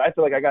questions, but I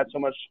feel like I got so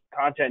much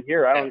content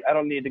here. I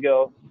don't need to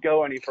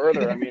go any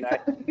further. I mean, I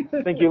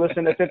think you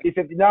listen to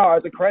 50-50. No,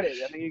 as a credit,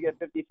 I think you get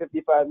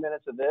 50-55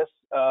 minutes of this.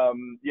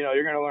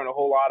 You're going to learn a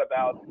whole lot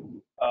about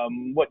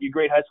what you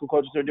great high school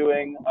coaches are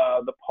doing,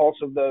 the pulse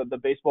of the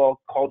baseball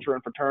culture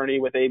and fraternity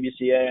with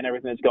ABCA and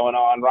everything that's going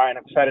on. Ryan,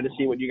 I'm excited to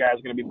see what you guys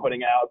are going to be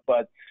putting out,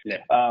 but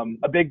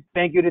a big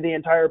thank you to the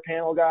entire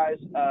panel, guys.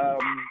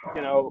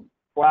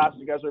 Blast,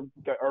 you guys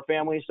are our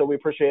family, so we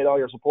appreciate all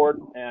your support,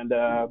 and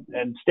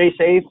stay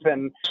safe.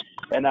 And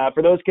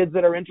for those kids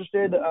that are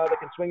interested, that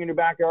can swing in your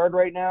backyard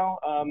right now,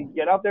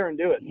 get out there and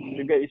do it.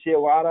 You see a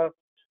lot of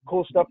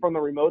cool stuff from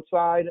the remote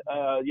side.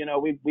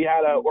 We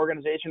had an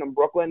organization in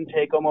Brooklyn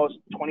take almost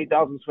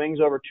 20,000 swings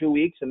over 2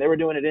 weeks, and they were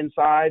doing it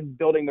inside,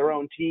 building their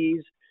own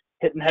tees,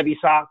 hitting heavy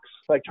socks,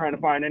 like trying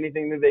to find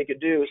anything that they could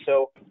do.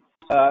 So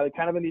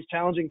kind of in these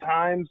challenging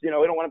times, we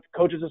don't want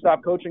coaches to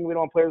stop coaching. We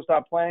don't want players to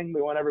stop playing.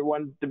 We want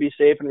everyone to be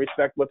safe and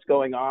respect what's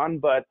going on.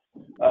 But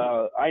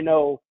I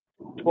know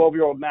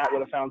 12-year-old Matt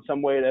would have found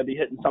some way to be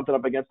hitting something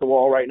up against the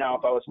wall right now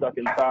if I was stuck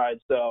inside.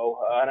 So,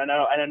 and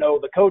I know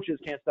the coaches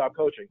can't stop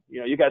coaching.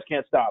 You guys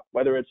can't stop,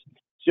 whether it's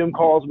Zoom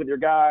calls with your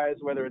guys,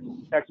 whether it's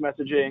text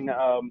messaging,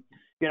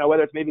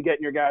 whether it's maybe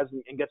getting your guys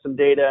and get some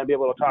data and be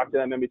able to talk to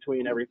them in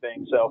between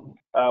everything. So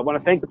I want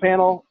to thank the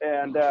panel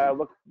and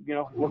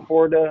look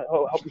forward to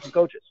helping some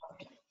coaches.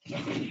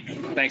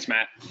 Thanks,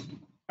 Matt.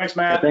 Thanks,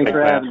 Matt. Thanks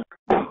for having me.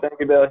 Thank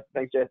you, Billy.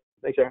 Thanks, Jay.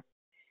 Thanks, Aaron.